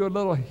while they do a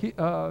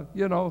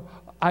little,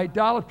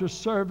 idolatrous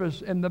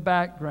service in the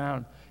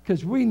background.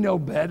 Because we know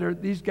better.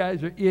 These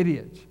guys are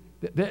idiots.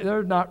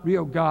 They're not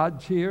real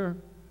gods here.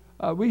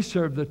 We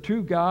serve the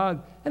true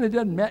God, and it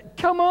doesn't matter.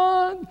 Come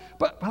on.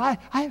 But I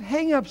have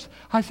hang-ups.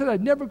 I said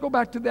I'd never go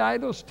back to the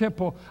idols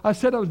temple. I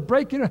said I was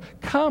breaking it.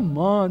 Come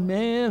on,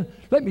 man.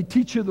 Let me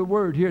teach you the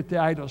word here at the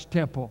idols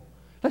temple.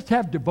 Let's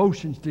have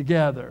devotions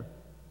together.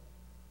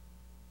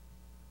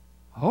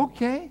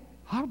 Okay,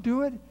 I'll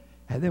do it.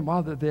 And then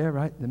while they're there,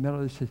 right in the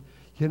middle, they says,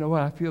 you know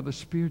what? I feel the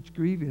Spirit's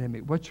grieving at me.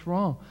 What's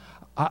wrong?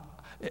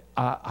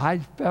 I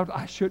felt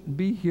I shouldn't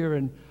be here,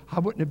 and I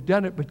wouldn't have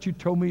done it, but you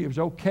told me it was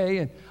okay,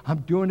 and I'm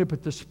doing it,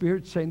 but the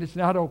Spirit's saying it's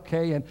not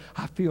okay, and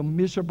I feel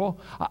miserable.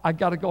 I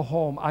got to go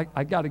home.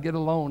 I got to get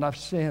alone. I've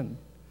sinned.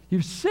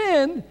 You've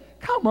sinned?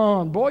 Come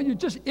on, boy. You're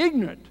just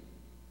ignorant.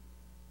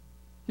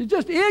 You're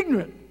just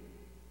ignorant.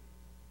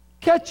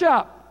 Catch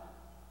up.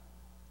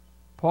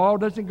 Paul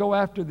doesn't go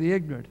after the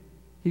ignorant.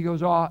 He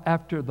goes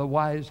after the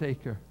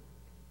wiseacre.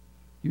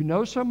 You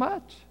know so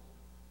much.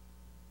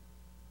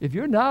 If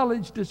your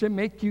knowledge doesn't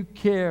make you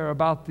care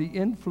about the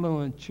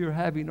influence you're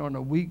having on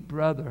a weak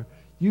brother,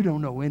 you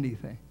don't know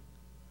anything.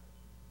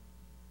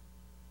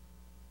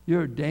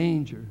 You're a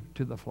danger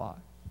to the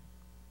flock.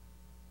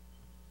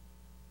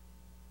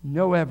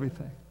 Know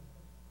everything.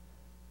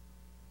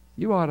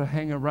 You ought to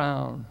hang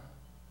around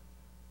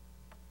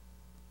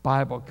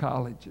Bible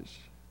colleges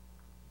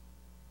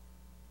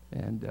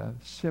and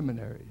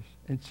seminaries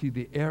and see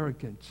the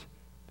arrogance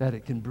that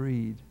it can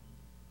breed.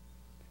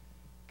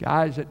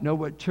 Guys that know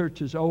what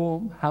churches owe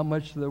them, how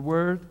much they're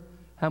worth,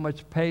 how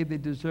much pay they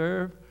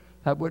deserve,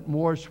 that wouldn't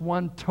wash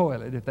one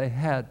toilet if they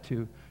had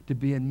to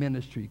be in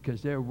ministry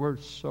because they're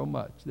worth so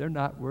much. They're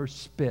not worth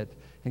spit,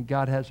 and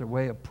God has a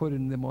way of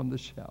putting them on the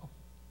shelf.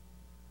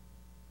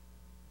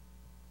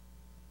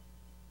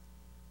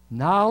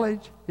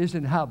 Knowledge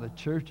isn't how the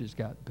churches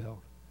got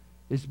built.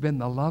 It's been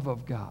the love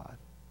of God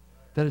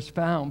that has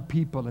found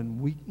people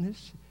in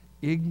weakness,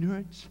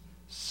 ignorance,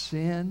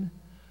 sin.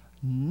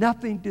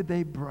 Nothing did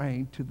they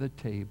bring to the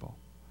table.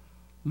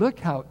 Look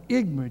how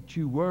ignorant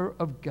you were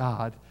of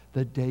God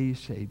the day He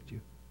saved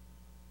you.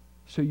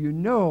 So you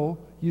know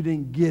you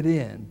didn't get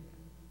in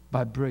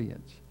by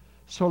brilliance.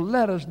 So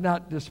let us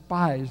not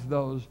despise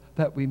those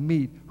that we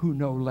meet who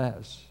know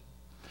less.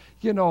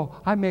 You know,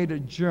 I made a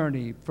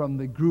journey from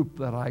the group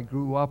that I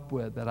grew up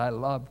with, that I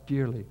loved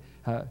dearly.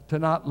 To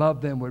not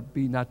love them would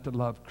be not to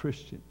love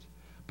Christians.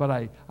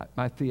 But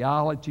my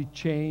theology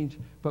changed,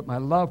 but my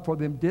love for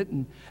them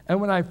didn't. And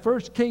when I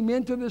first came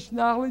into this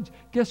knowledge,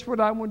 guess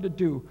what I wanted to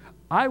do?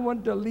 I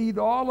wanted to lead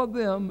all of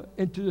them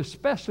into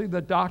especially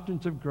the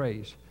doctrines of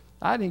grace.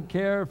 I didn't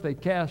care if they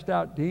cast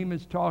out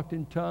demons, talked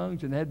in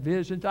tongues, and had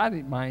visions. I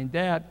didn't mind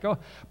that.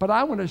 But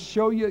I want to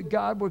show you that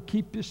God will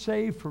keep you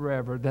saved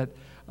forever, that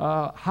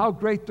how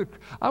great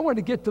I want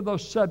to get to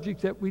those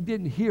subjects that we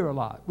didn't hear a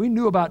lot. We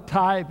knew about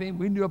tithing.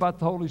 We knew about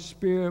the Holy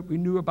Spirit. We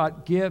knew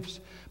about gifts.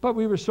 But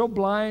we were so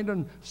blind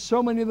on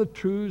so many of the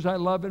truths I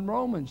love in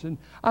Romans. And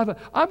I thought,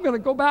 I'm going to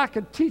go back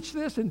and teach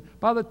this. And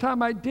by the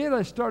time I did,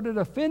 I started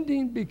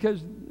offending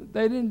because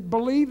they didn't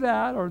believe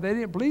that, or they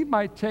didn't believe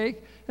my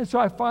take. And so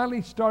I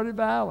finally started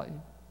Valley.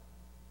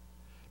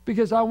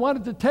 Because I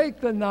wanted to take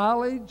the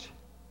knowledge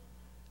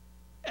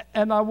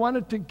and I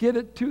wanted to get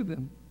it to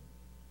them.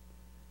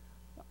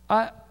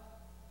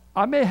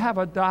 I may have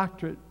a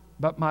doctorate,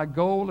 but my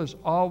goal has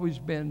always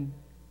been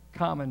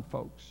common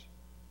folks.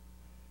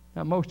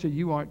 Now, most of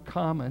you aren't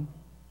common.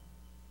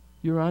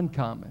 You're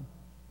uncommon.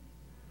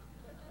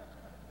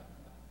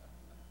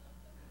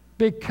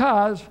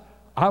 Because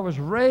I was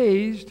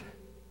raised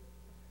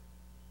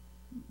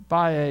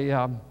by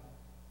a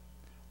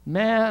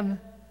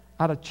man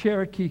out of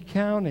Cherokee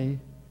County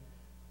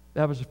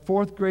that was a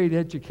fourth grade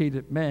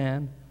educated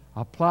man,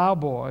 a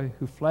plowboy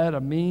who fled a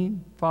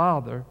mean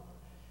father.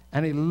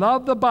 And he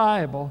loved the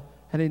Bible,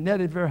 and he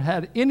never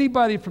had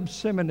anybody from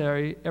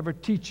seminary ever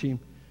teach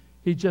him.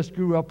 He just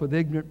grew up with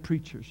ignorant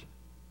preachers.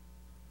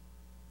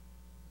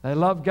 They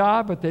loved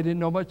God, but they didn't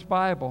know much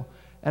Bible.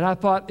 And I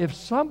thought, if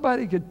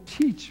somebody could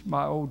teach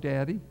my old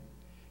daddy,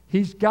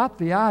 he's got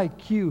the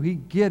IQ,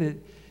 he'd get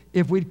it,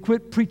 if we'd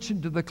quit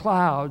preaching to the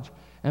clouds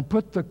and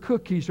put the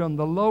cookies on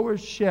the lower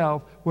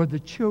shelf where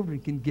the children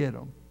can get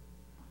them.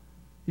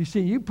 You see,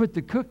 you put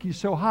the cookies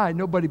so high,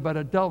 nobody but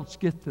adults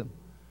get them.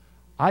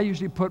 I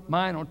usually put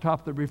mine on top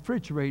of the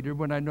refrigerator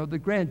when I know the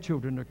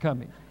grandchildren are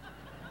coming.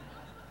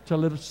 It's a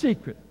little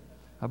secret.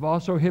 I've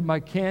also hid my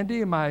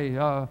candy in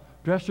my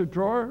dresser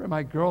drawer, and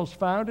my girls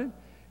found it,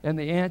 and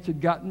the ants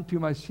had gotten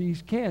to my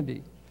C's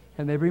candy,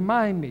 and they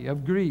remind me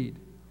of greed.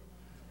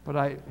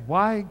 But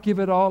why give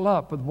it all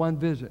up with one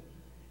visit?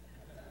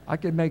 I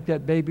could make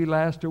that baby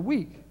last a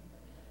week.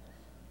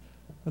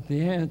 But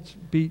the ants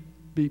beat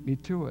me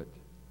to it.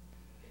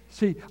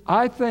 See,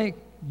 I think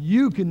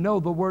you can know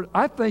the Word.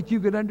 I think you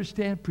could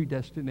understand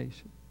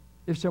predestination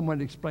if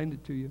someone explained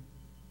it to you.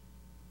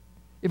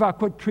 If I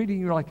quit treating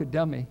you like a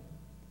dummy,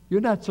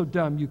 You're not so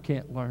dumb you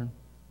can't learn.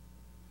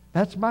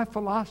 That's my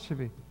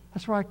philosophy.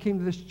 That's why I came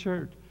to this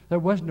church. There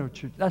was no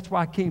church. That's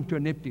why I came to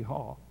an empty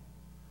hall.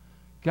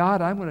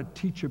 God, I'm going to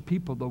teach your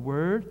people the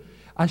Word.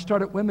 I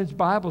started women's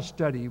Bible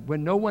study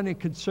when no one in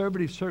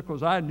conservative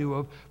circles I knew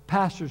of,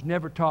 pastors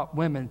never taught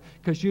women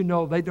because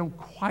they don't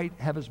quite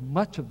have as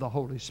much of the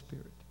Holy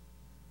Spirit.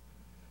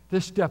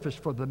 This stuff is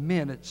for the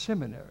men at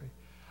seminary.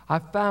 I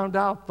found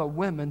out the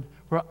women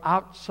were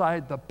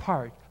outside the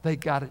park. They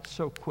got it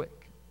so quick.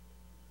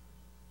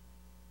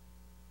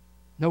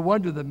 No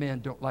wonder the men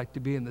don't like to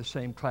be in the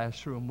same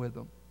classroom with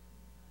them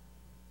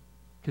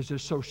because they're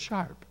so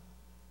sharp.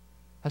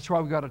 That's why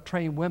we've got to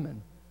train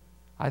women.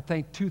 I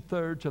think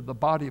 2/3 of the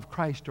body of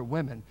Christ are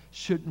women.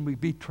 Shouldn't we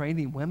be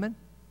training women?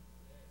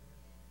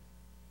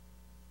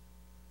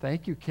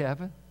 Thank you,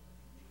 Kevin.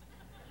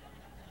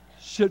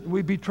 Shouldn't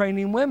we be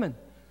training women?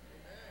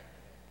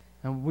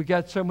 And we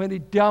got so many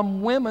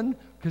dumb women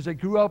because they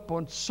grew up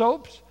on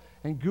soaps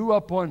and grew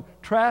up on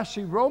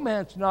trashy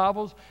romance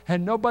novels,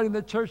 and nobody in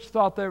the church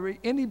thought they were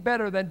any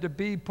better than to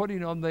be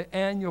putting on the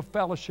annual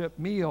fellowship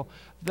meal.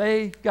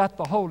 They got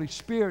the Holy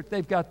Spirit.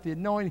 They've got the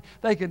anointing.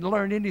 They can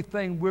learn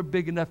anything we're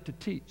big enough to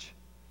teach.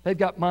 They've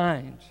got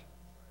minds.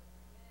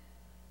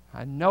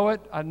 I know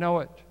it. I know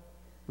it.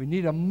 We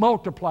need to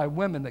multiply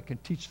women that can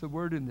teach the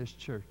Word in this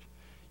church.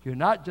 You're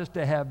not just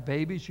to have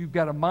babies. You've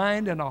got a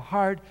mind and a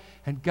heart,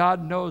 and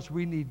God knows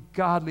we need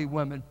godly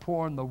women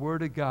pouring the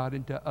Word of God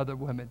into other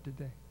women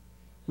today.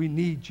 We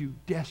need you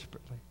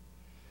desperately.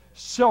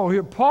 So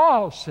here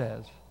Paul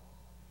says,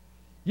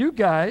 you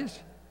guys,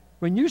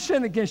 when you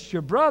sin against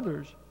your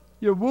brothers,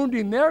 you're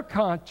wounding their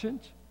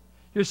conscience.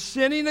 You're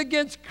sinning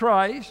against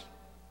Christ.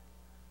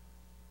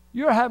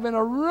 You're having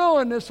a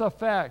ruinous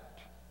effect.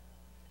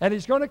 And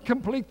he's going to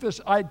complete this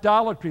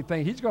idolatry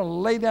thing. He's going to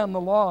lay down the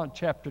law in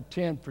chapter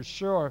 10 for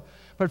sure.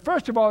 But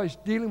first of all, he's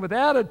dealing with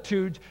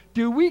attitudes.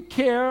 Do we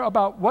care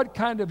about what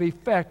kind of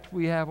effect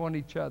we have on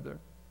each other?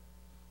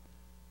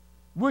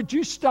 Would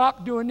you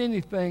stop doing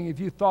anything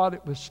if you thought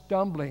it was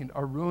stumbling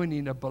or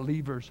ruining a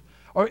believer's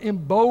or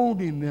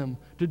emboldening them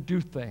to do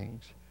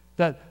things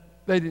that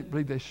they didn't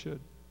believe they should?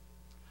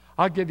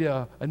 I'll give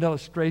you an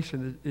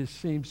illustration that it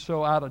seems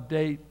so out of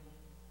date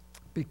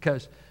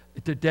because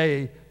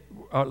today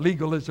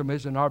legalism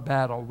isn't our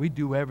battle. We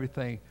do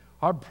everything.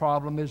 Our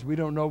problem is we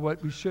don't know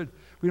what we should.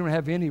 We don't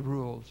have any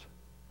rules.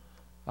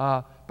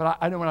 But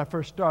I know when I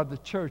first started the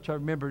church, I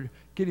remember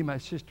getting my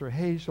sister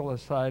Hazel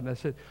aside, and I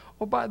said,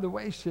 oh, by the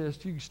way, sis,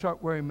 you can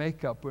start wearing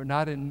makeup. We're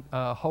not in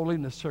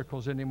holiness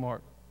circles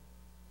anymore.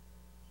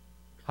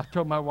 I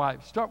told my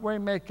wife, start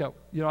wearing makeup.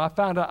 I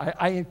found out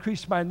I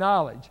increased my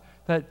knowledge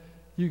that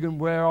you can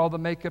wear all the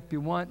makeup you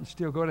want and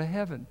still go to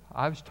heaven.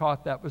 I was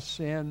taught that was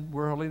sin,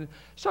 worldliness.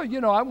 So,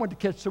 I wanted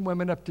to catch some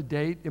women up to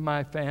date in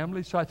my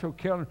family, so I told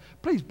Carolyn,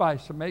 please buy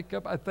some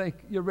makeup. I think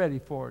you're ready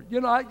for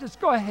it. I just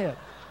go ahead.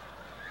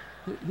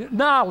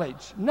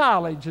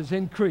 Knowledge is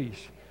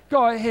increased.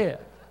 Go ahead.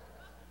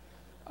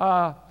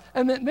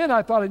 And then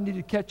I thought I needed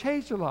to catch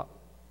Hazel up.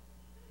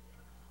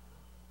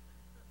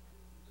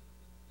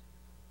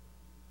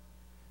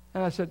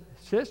 And I said,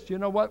 sis, you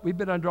know what? We've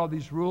been under all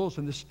these rules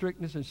and the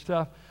strictness and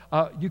stuff.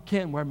 You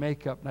can wear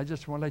makeup, and I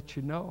just want to let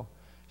you know.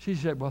 She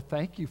said, well,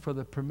 thank you for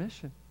the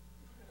permission.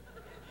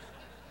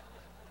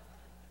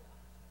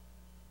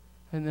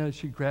 And then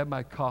she grabbed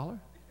my collar.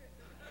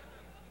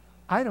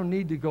 I don't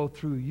need to go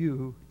through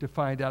you to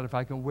find out if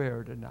I can wear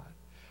it or not.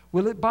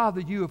 Will it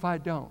bother you if I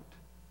don't?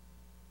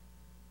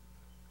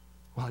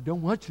 Well, I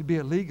don't want you to be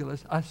a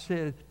legalist. I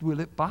said,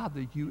 will it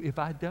bother you if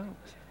I don't?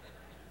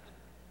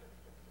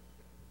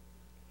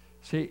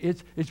 See,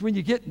 it's when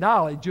you get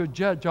knowledge, you'll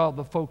judge all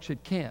the folks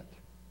that can't.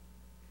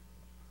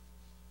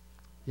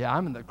 Yeah,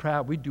 I'm in the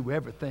crowd. We do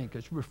everything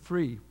because we're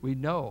free. We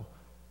know.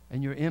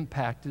 And your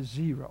impact is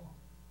zero.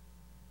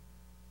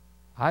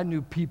 I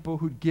knew people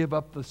who'd give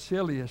up the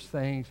silliest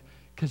things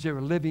because they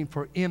were living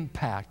for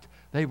impact.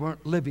 They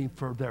weren't living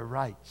for their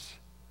rights.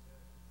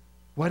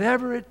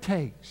 Whatever it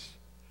takes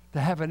to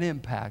have an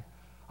impact,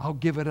 I'll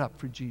give it up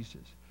for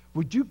Jesus.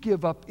 Would you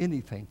give up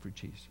anything for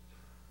Jesus?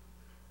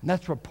 And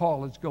that's where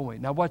Paul is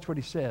going. Now watch what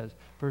he says,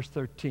 verse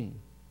 13.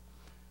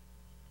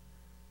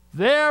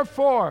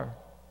 Therefore,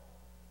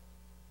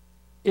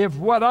 if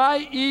what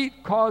I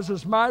eat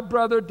causes my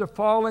brother to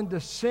fall into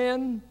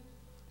sin,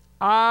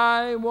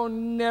 I will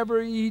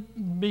never eat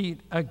meat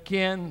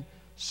again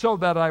so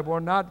that I will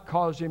not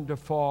cause him to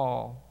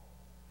fall.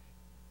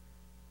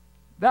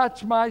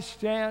 That's my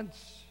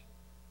stance.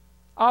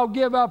 I'll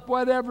give up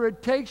whatever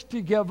it takes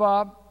to give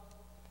up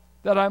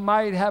that I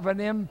might have an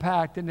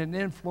impact and an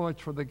influence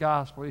for the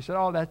gospel. He said,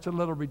 oh, that's a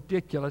little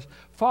ridiculous.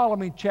 Follow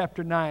me,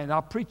 chapter 9.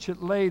 I'll preach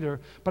it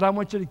later, but I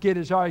want you to get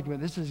his argument.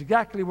 This is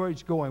exactly where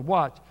he's going.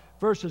 Watch.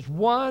 Verses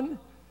 1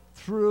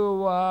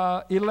 through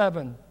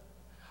 11.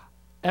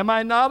 Am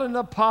I not an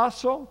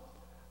apostle?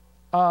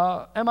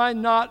 Am I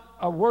not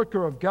a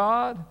worker of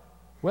God?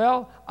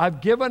 Well,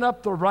 I've given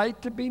up the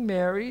right to be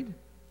married,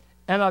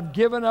 and I've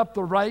given up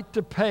the right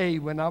to pay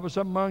when I was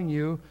among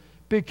you,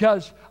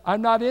 because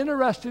I'm not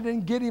interested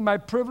in getting my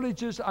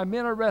privileges. I'm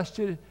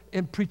interested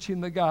in preaching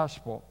the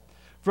gospel.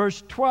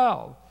 Verse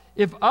 12,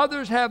 if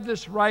others have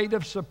this right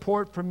of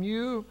support from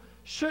you,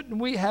 shouldn't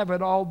we have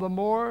it all the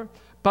more?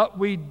 But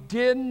we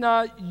did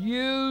not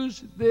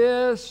use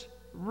this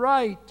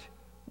right.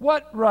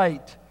 What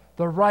right?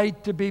 The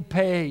right to be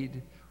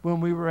paid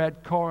when we were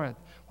at Corinth.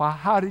 Well,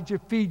 how did you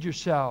feed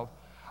yourself?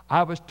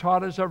 I was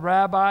taught as a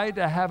rabbi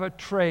to have a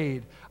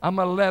trade. I'm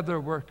a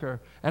leather worker,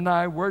 and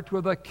I worked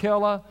with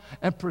Aquila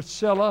and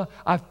Priscilla.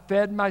 I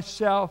fed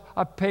myself.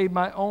 I paid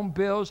my own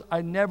bills.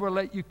 I never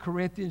let you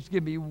Corinthians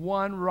give me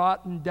one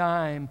rotten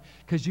dime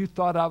because you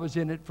thought I was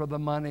in it for the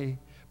money.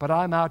 But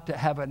I'm out to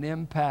have an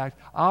impact.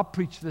 I'll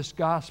preach this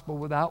gospel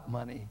without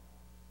money.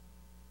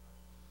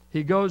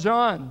 He goes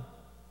on.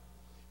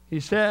 He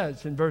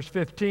says in verse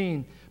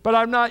 15, but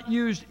I've not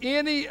used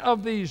any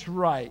of these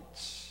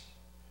rights.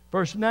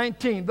 Verse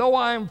 19, though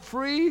I am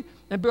free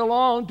and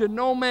belong to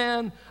no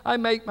man, I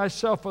make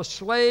myself a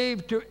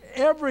slave to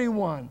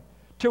everyone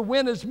to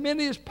win as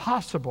many as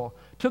possible.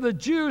 To the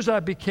Jews I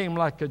became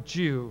like a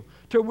Jew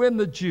to win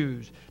the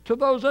Jews. To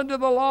those under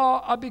the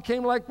law I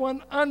became like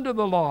one under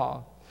the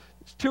law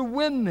to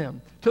win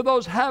them. To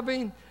those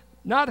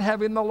not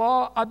having the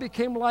law I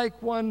became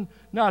like one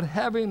not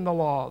having the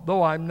law,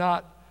 though I'm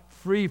not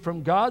free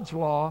from God's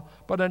law,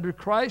 but under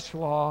Christ's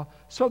law,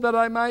 so that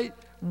I might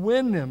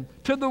win them.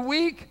 To the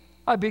weak,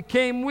 I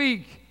became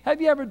weak.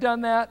 Have you ever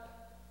done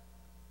that?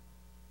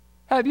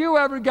 Have you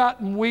ever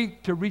gotten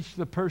weak to reach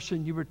the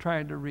person you were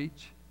trying to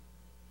reach?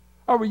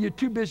 Or were you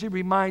too busy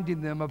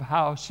reminding them of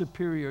how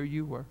superior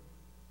you were?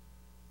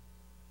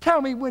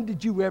 Tell me, when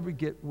did you ever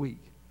get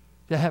weak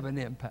to have an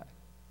impact?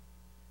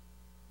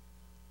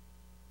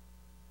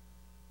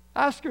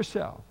 Ask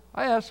yourself.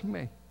 I ask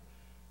me.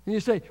 And you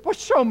say, well,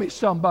 show me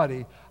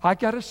somebody. I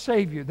got a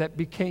Savior that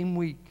became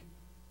weak.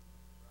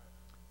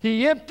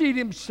 He emptied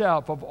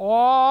himself of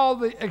all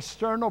the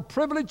external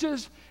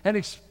privileges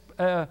and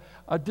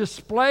a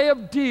display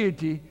of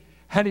deity,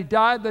 and he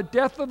died the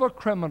death of a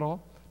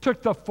criminal,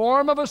 took the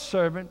form of a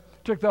servant,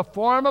 took the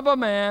form of a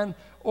man.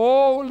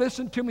 Oh,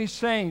 listen to me,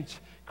 saints.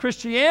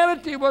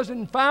 Christianity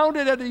wasn't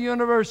founded at a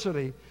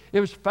university. It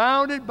was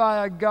founded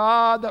by a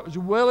God that was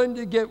willing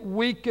to get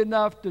weak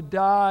enough to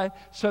die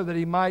so that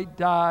he might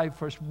die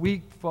for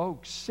weak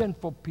folks,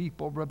 sinful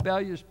people,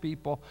 rebellious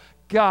people.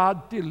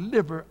 God,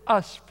 deliver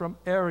us from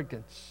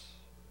arrogance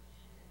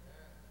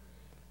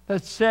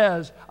that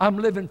says, I'm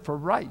living for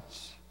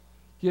rights.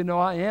 You know,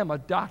 I am a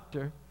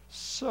doctor.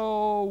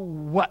 So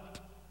what?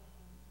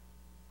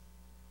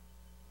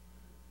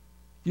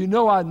 You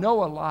know I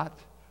know a lot.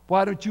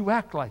 Why don't you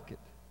act like it?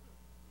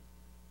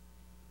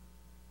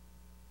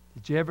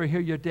 Did you ever hear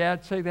your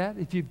dad say that?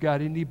 If you've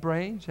got any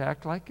brains,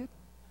 act like it.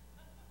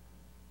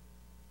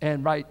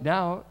 And right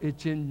now,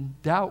 it's in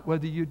doubt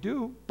whether you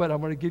do, but I'm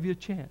going to give you a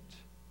chance.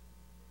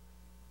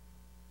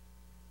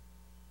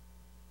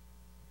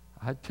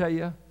 I tell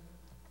you,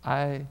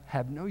 I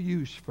have no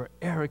use for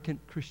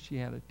arrogant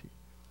Christianity.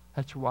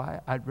 That's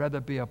why I'd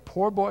rather be a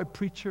poor boy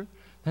preacher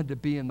than to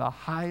be in the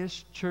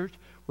highest church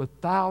with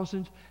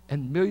thousands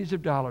and millions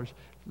of dollars.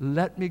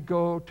 Let me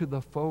go to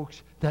the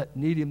folks that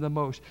need him the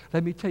most.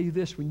 Let me tell you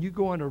this, when you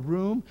go in a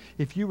room,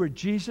 if you were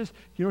Jesus,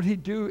 you know what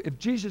he'd do? If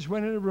Jesus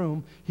went in a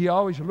room, he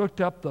always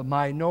looked up the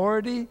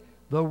minority,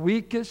 the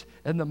weakest,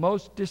 and the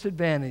most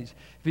disadvantaged.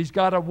 If he's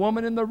got a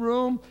woman in the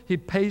room, he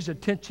pays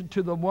attention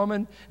to the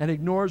woman and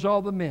ignores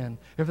all the men.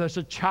 If there's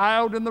a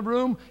child in the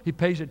room, he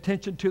pays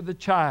attention to the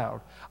child.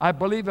 I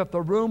believe if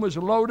the room was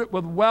loaded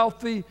with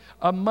wealthy,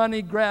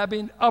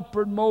 money-grabbing,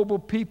 upward mobile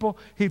people,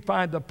 he'd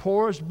find the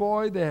poorest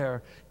boy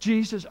there.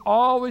 Jesus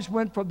always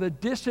went for the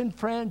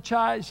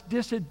disenfranchised,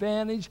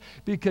 disadvantaged,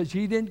 because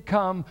he didn't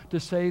come to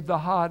save the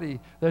haughty.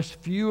 There's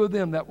few of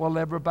them that will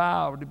ever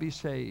bow to be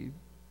saved.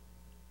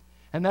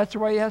 And that's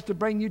why he has to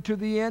bring you to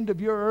the end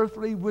of your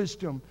earthly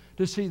wisdom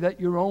to see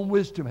that your own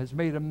wisdom has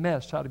made a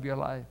mess out of your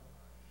life.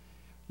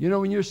 You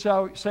know, when you're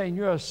saying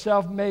you're a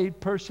self-made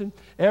person,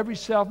 every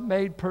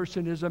self-made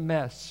person is a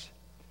mess.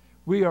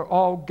 We are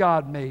all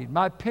God-made.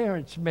 My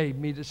parents made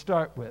me to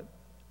start with.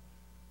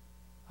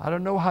 I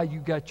don't know how you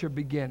got your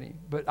beginning,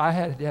 but I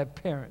had to have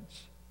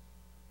parents.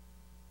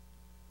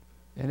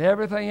 And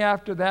everything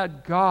after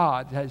that,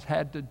 God has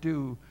had to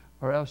do,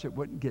 or else it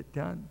wouldn't get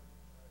done.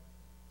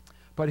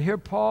 But here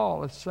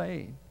Paul is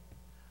saying,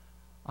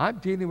 I'm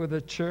dealing with a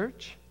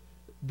church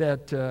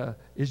that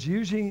is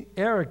using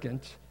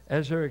arrogance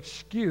as their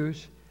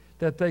excuse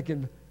that they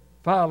can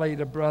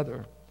violate a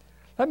brother.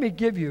 Let me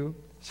give you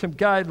some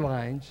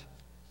guidelines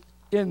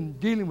in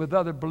dealing with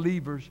other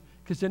believers,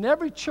 because in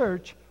every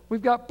church,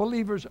 we've got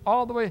believers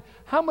all the way.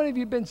 How many of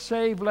you have been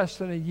saved less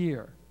than a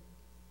year?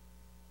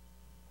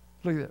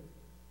 Look at that.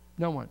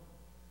 No one.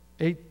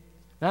 9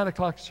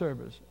 o'clock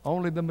service.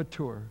 Only the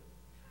mature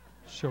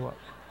show up.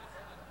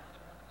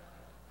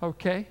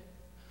 Okay?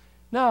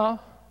 Now,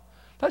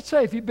 let's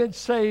say if you've been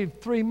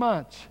saved 3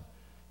 months,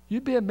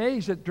 you'd be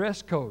amazed at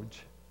dress codes,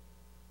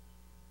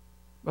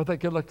 what they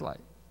could look like.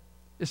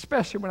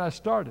 Especially when I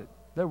started.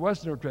 There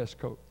was no dress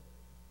code.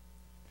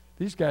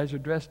 These guys are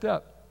dressed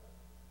up.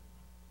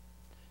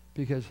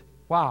 because,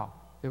 wow,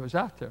 it was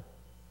out there.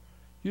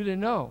 You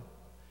didn't know.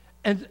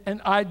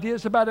 And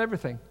ideas about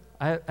everything.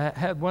 I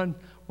had one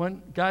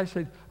guy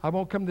said, I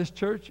won't come to this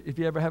church if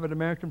you ever have an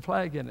American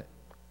flag in it.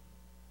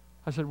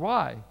 I said,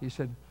 why? He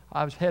said,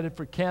 I was headed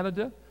for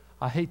Canada.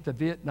 I hate the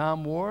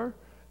Vietnam War,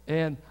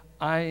 and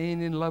I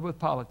ain't in love with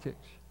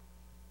politics.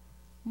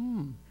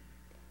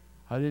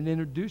 I didn't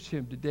introduce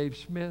him to Dave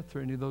Smith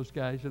or any of those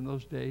guys in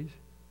those days.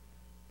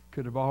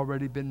 Could have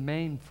already been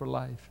maimed for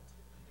life.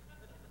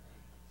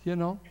 You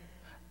know?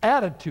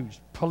 Attitudes,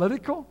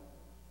 political,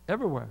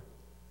 everywhere.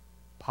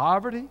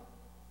 Poverty.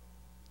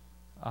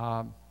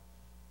 I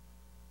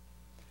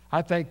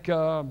think it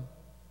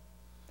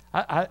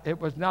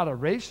was not a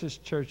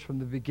racist church from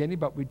the beginning,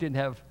 but we didn't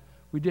have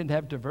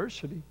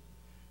diversity.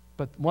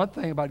 But one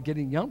thing about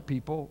getting young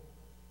people,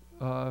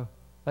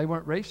 they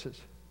weren't racist.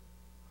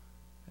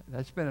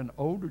 That's been an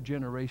older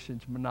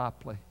generation's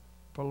monopoly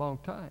for a long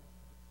time.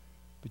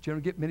 But you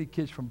don't get many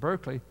kids from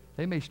Berkeley.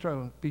 They may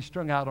be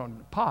strung out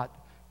on pot,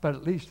 but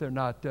at least they're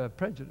not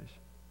prejudiced.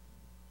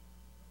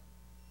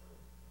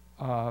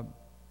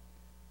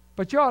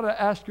 But you ought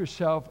to ask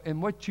yourself,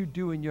 in what you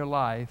do in your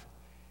life,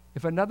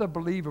 if another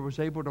believer was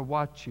able to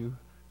watch you,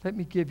 let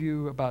me give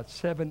you about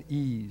 7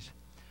 E's.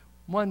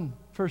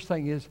 First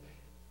thing is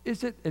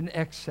it an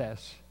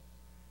excess?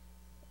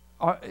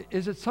 Or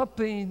is it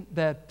something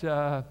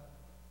that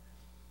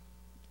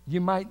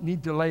you might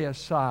need to lay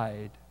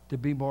aside to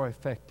be more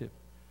effective?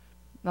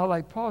 Now,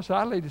 like Paul said,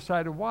 I laid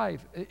aside a wife.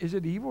 Is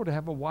it evil to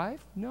have a wife?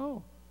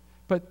 No.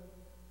 But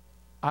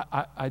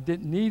I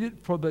didn't need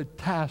it for the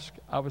task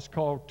I was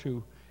called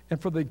to and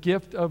for the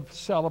gift of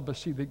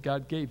celibacy that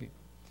God gave him.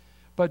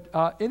 But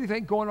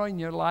anything going on in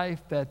your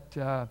life that,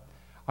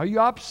 are you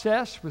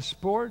obsessed with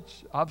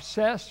sports,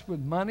 obsessed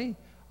with money,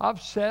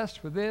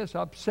 obsessed with this,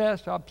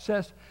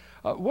 obsessed?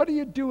 What do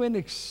you do in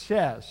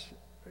excess?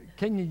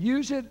 Can you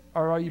use it,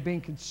 or are you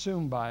being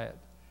consumed by it?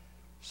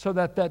 So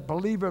that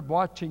believer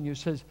watching you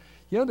says,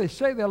 you know, they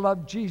say they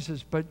love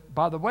Jesus, but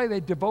by the way they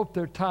devote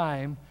their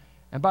time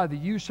and by the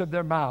use of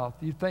their mouth,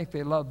 you think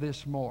they love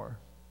this more.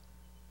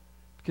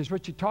 Because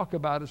what you talk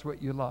about is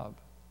what you love.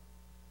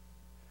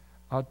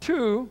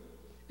 2,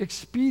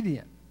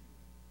 expedient.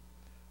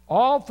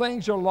 All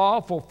things are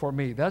lawful for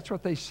me. That's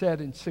what they said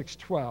in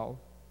 6:12.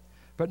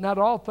 But not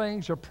all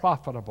things are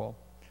profitable.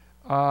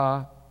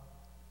 I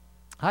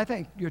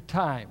think your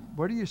time.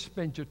 Where do you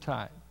spend your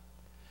time?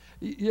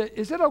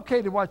 Is it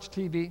okay to watch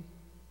TV?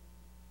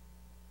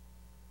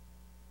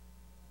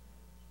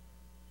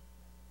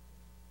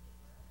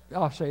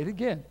 I'll say it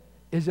again.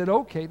 Is it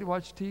okay to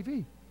watch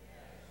TV?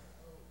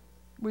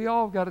 We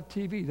all got a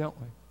TV, don't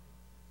we?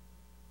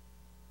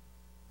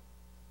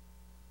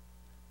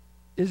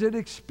 Is it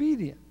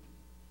expedient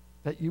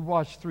that you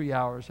watch 3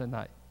 hours a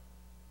night?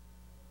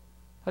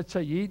 Let's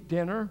say you eat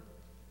dinner.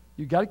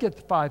 You got to get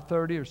the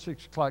 5:30 or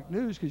 6 o'clock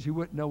news because you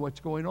wouldn't know what's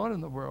going on in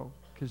the world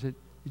because it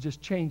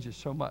just changes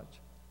so much.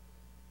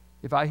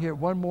 If I hear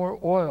one more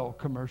oil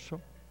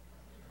commercial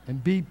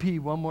and BP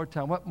one more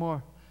time, what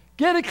more?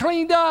 Get it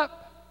cleaned up.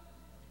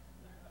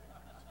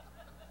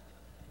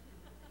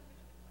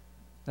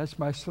 That's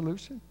my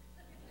solution.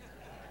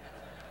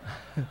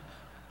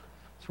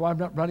 That's why I'm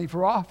not running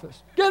for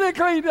office. Get it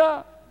cleaned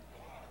up.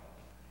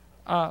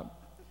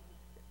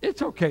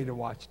 It's okay to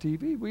watch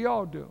TV. We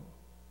all do.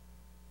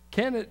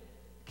 Can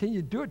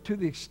you do it to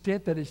the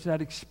extent that it's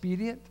not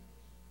expedient?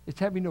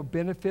 It's having no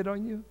benefit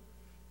on you?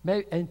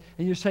 And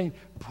you're saying,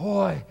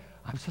 boy,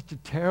 I'm such a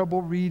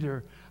terrible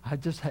reader. I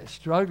just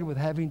struggled with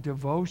having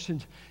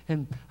devotions,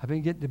 and I've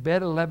been getting to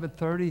bed at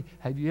 11:30.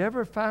 Have you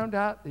ever found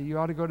out that you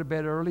ought to go to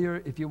bed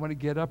earlier if you want to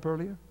get up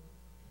earlier?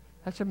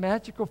 That's a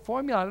magical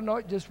formula. I don't know.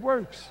 It just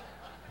works.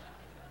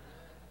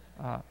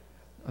 On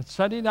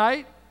Sunday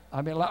night,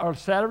 or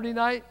Saturday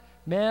night,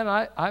 man,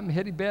 I'm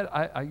hitting bed.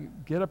 I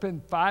get up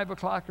in 5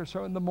 o'clock or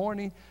so in the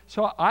morning.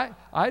 So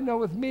I know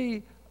with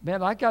me,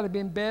 man, I got to be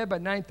in bed by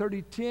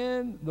 9:30,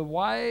 10. The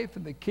wife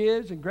and the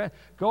kids and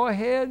go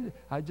ahead.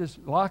 I just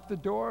lock the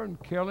door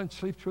and Carolyn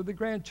sleeps with the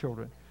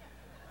grandchildren.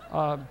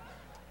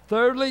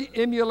 Thirdly,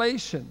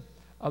 emulation.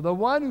 The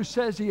one who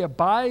says he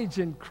abides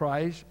in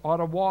Christ ought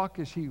to walk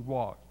as he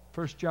walked.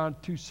 1 John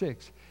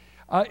 2:6.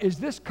 Is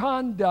this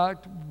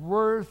conduct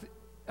worth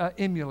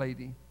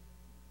emulating?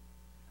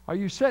 Are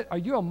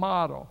you a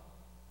model?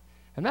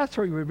 And that's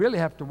where we really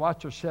have to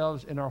watch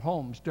ourselves in our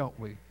homes, don't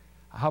we?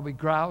 How we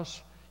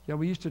grouse. You know,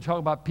 we used to talk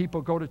about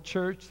people go to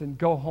church, then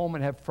go home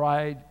and have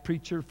fried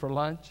preacher for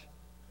lunch.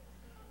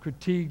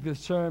 Critique the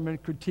sermon,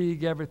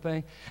 critique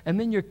everything. And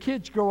then your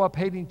kids grow up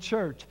hating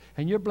church,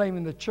 and you're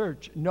blaming the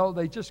church. No,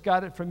 they just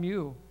got it from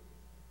you.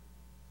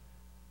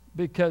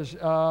 Because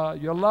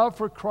your love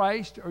for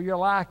Christ or your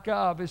lack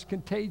of is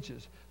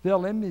contagious.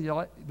 They'll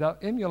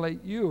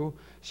emulate you.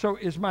 So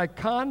is my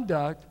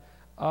conduct,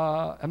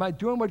 am I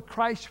doing what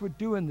Christ would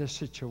do in this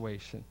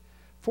situation?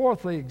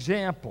 Fourthly,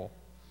 example.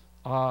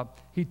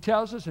 He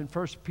tells us in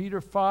 1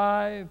 Peter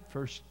 5,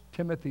 1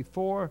 Timothy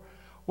 4,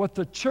 what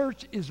the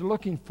church is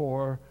looking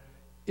for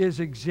is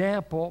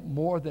example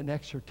more than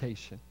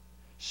exhortation.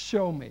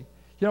 Show me.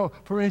 You know,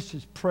 for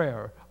instance,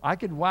 prayer. I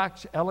could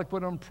wax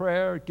eloquent on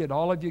prayer, get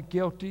all of you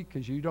guilty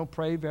because you don't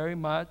pray very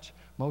much.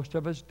 Most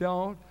of us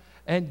don't.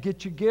 And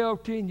get you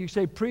guilty, and you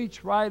say,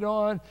 preach right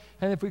on.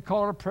 And if we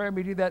call a prayer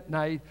meeting that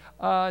night,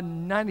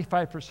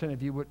 95%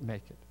 of you wouldn't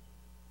make it.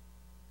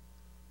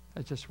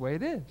 That's just the way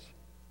it is.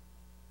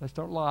 Let's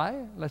don't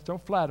lie. Let's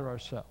don't flatter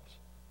ourselves.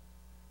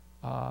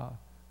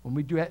 When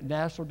we do that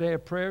National Day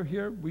of Prayer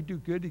here, we do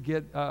good to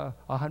get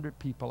 100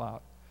 people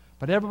out.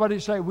 But everybody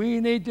say, we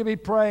need to be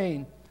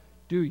praying.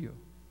 Do you?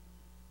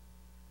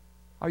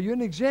 Are you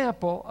an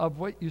example of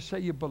what you say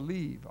you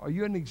believe? Are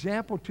you an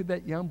example to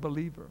that young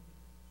believer?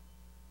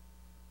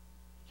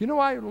 You know,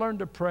 I learned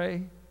to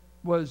pray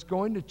was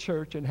going to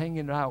church and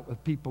hanging out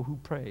with people who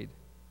prayed.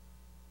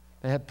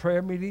 They had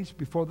prayer meetings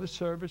before the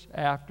service,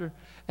 after,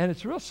 and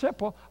it's real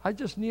simple. I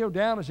just kneeled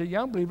down as a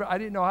young believer. I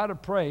didn't know how to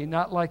pray,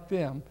 not like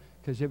them,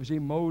 because it was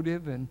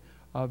emotive and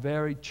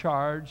very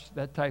charged,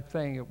 that type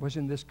thing. It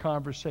wasn't this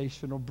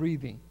conversational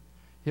breathing.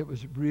 It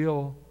was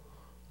real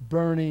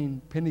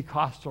burning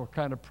Pentecostal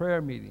kind of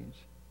prayer meetings.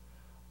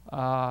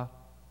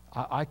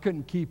 I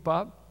couldn't keep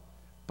up,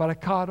 but I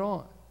caught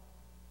on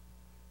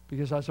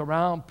because I was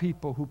around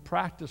people who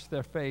practiced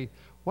their faith.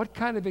 What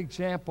kind of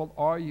example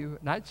are you?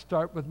 And I'd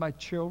start with my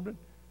children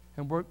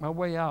and work my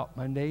way out,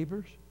 my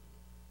neighbors.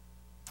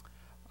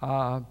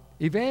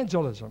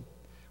 Evangelism.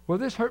 Well,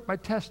 this hurt my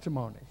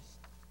testimony.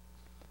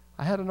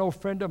 I had an old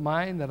friend of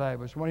mine that I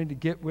was wanting to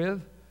get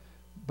with,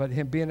 but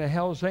him being a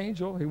Hell's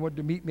Angel, he wanted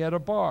to meet me at a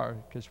bar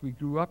because we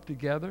grew up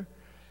together.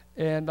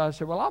 And I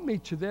said, well, I'll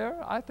meet you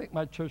there. I think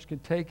my church can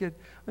take it.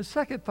 The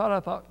second thought, I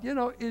thought, you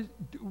know,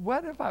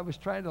 what if I was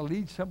trying to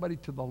lead somebody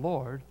to the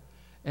Lord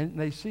and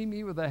they see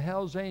me with a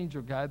Hell's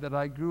Angel guy that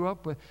I grew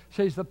up with,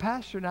 says, the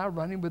pastor now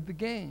running with the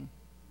gang.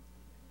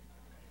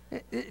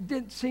 It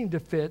didn't seem to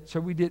fit, so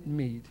we didn't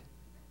meet.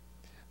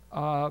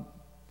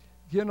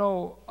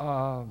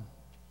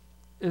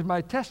 Is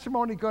my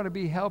testimony going to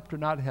be helped or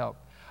not helped?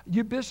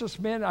 You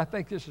businessmen, I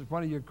think this is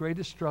one of your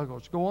greatest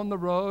struggles. Go on the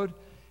road,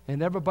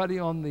 and everybody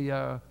on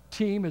the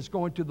team is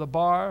going to the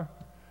bar,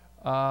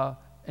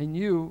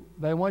 and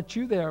they want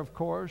you there, of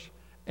course,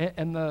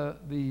 and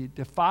the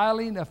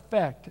defiling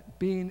effect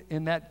being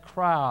in that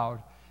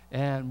crowd,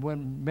 and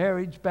when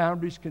marriage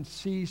boundaries can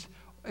cease,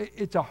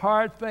 it's a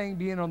hard thing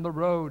being on the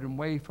road and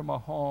away from a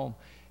home.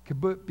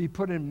 Could be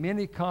put in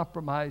many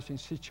compromising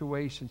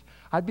situations.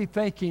 I'd be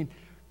thinking,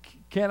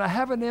 can I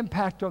have an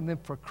impact on them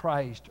for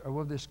Christ, or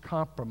will this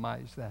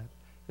compromise that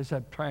as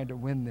I'm trying to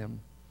win them?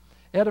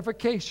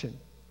 Edification.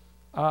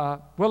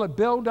 Will it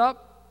build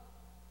up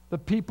the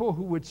people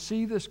who would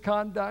see this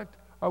conduct,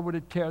 or would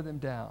it tear them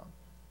down?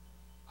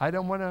 I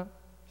don't want to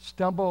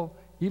stumble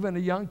even a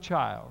young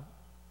child,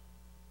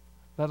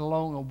 let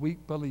alone a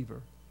weak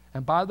believer.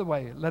 And by the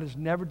way, let us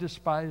never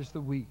despise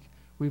the weak.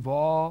 We've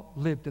all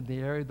lived in the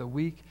area of the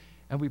weak,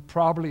 and we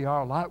probably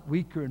are a lot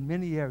weaker in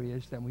many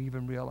areas than we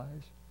even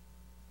realize.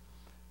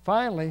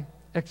 Finally,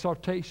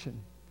 exaltation.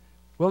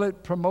 Will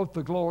it promote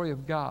the glory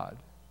of God,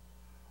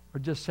 or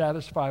just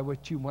satisfy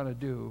what you want to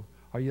do?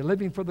 Are you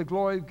living for the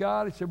glory of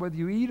God? He said, whether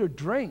you eat or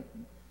drink,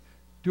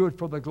 do it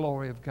for the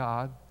glory of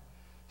God.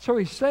 So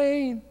he's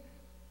saying,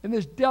 in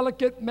this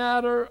delicate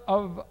matter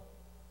of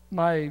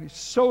my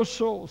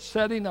social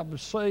setting I'm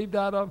saved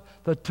out of,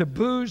 the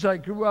taboos I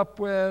grew up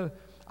with,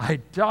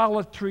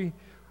 idolatry,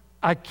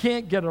 I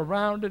can't get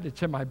around it.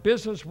 It's in my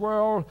business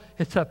world.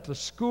 It's at the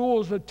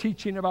schools that are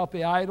teaching about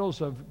the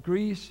idols of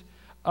Greece.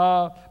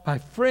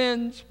 My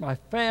friends, my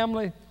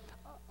family.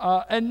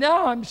 And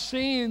now I'm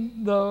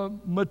seeing the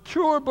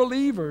mature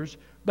believers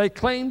they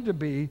claim to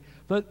be,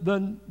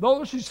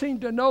 those who seem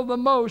to know the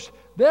most,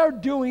 they're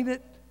doing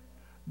it.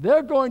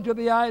 They're going to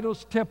the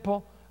idol's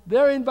temple.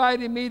 They're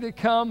inviting me to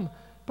come.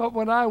 But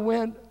when I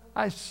went,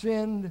 I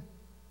sinned.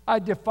 I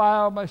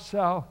defiled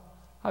myself.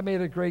 I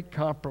made a great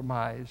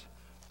compromise.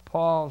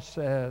 Paul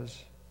says,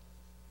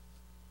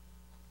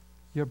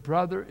 your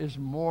brother is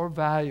more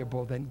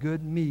valuable than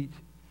good meat,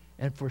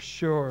 and for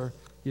sure,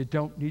 you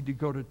don't need to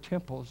go to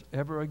temples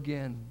ever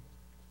again,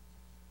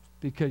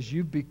 because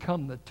you've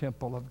become the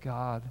temple of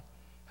God,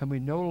 and we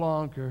no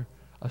longer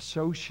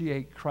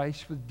associate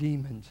Christ with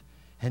demons,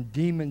 and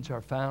demons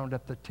are found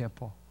at the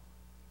temple.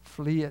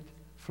 Flee it,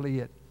 flee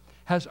it.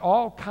 Has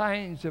all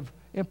kinds of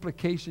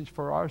implications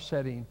for our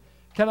setting.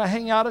 Can I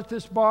hang out at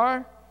this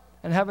bar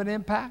and have an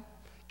impact?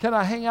 Can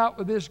I hang out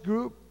with this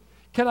group?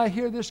 Can I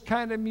hear this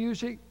kind of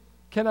music?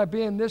 Can I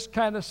be in this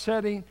kind of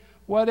setting?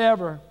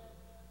 Whatever.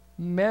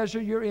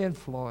 Measure your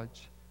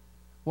influence.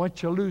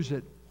 Once you lose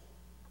it,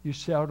 you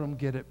seldom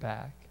get it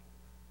back.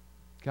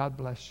 God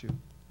bless you.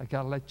 I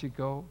got to let you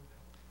go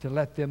to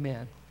let them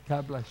in.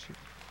 God bless you.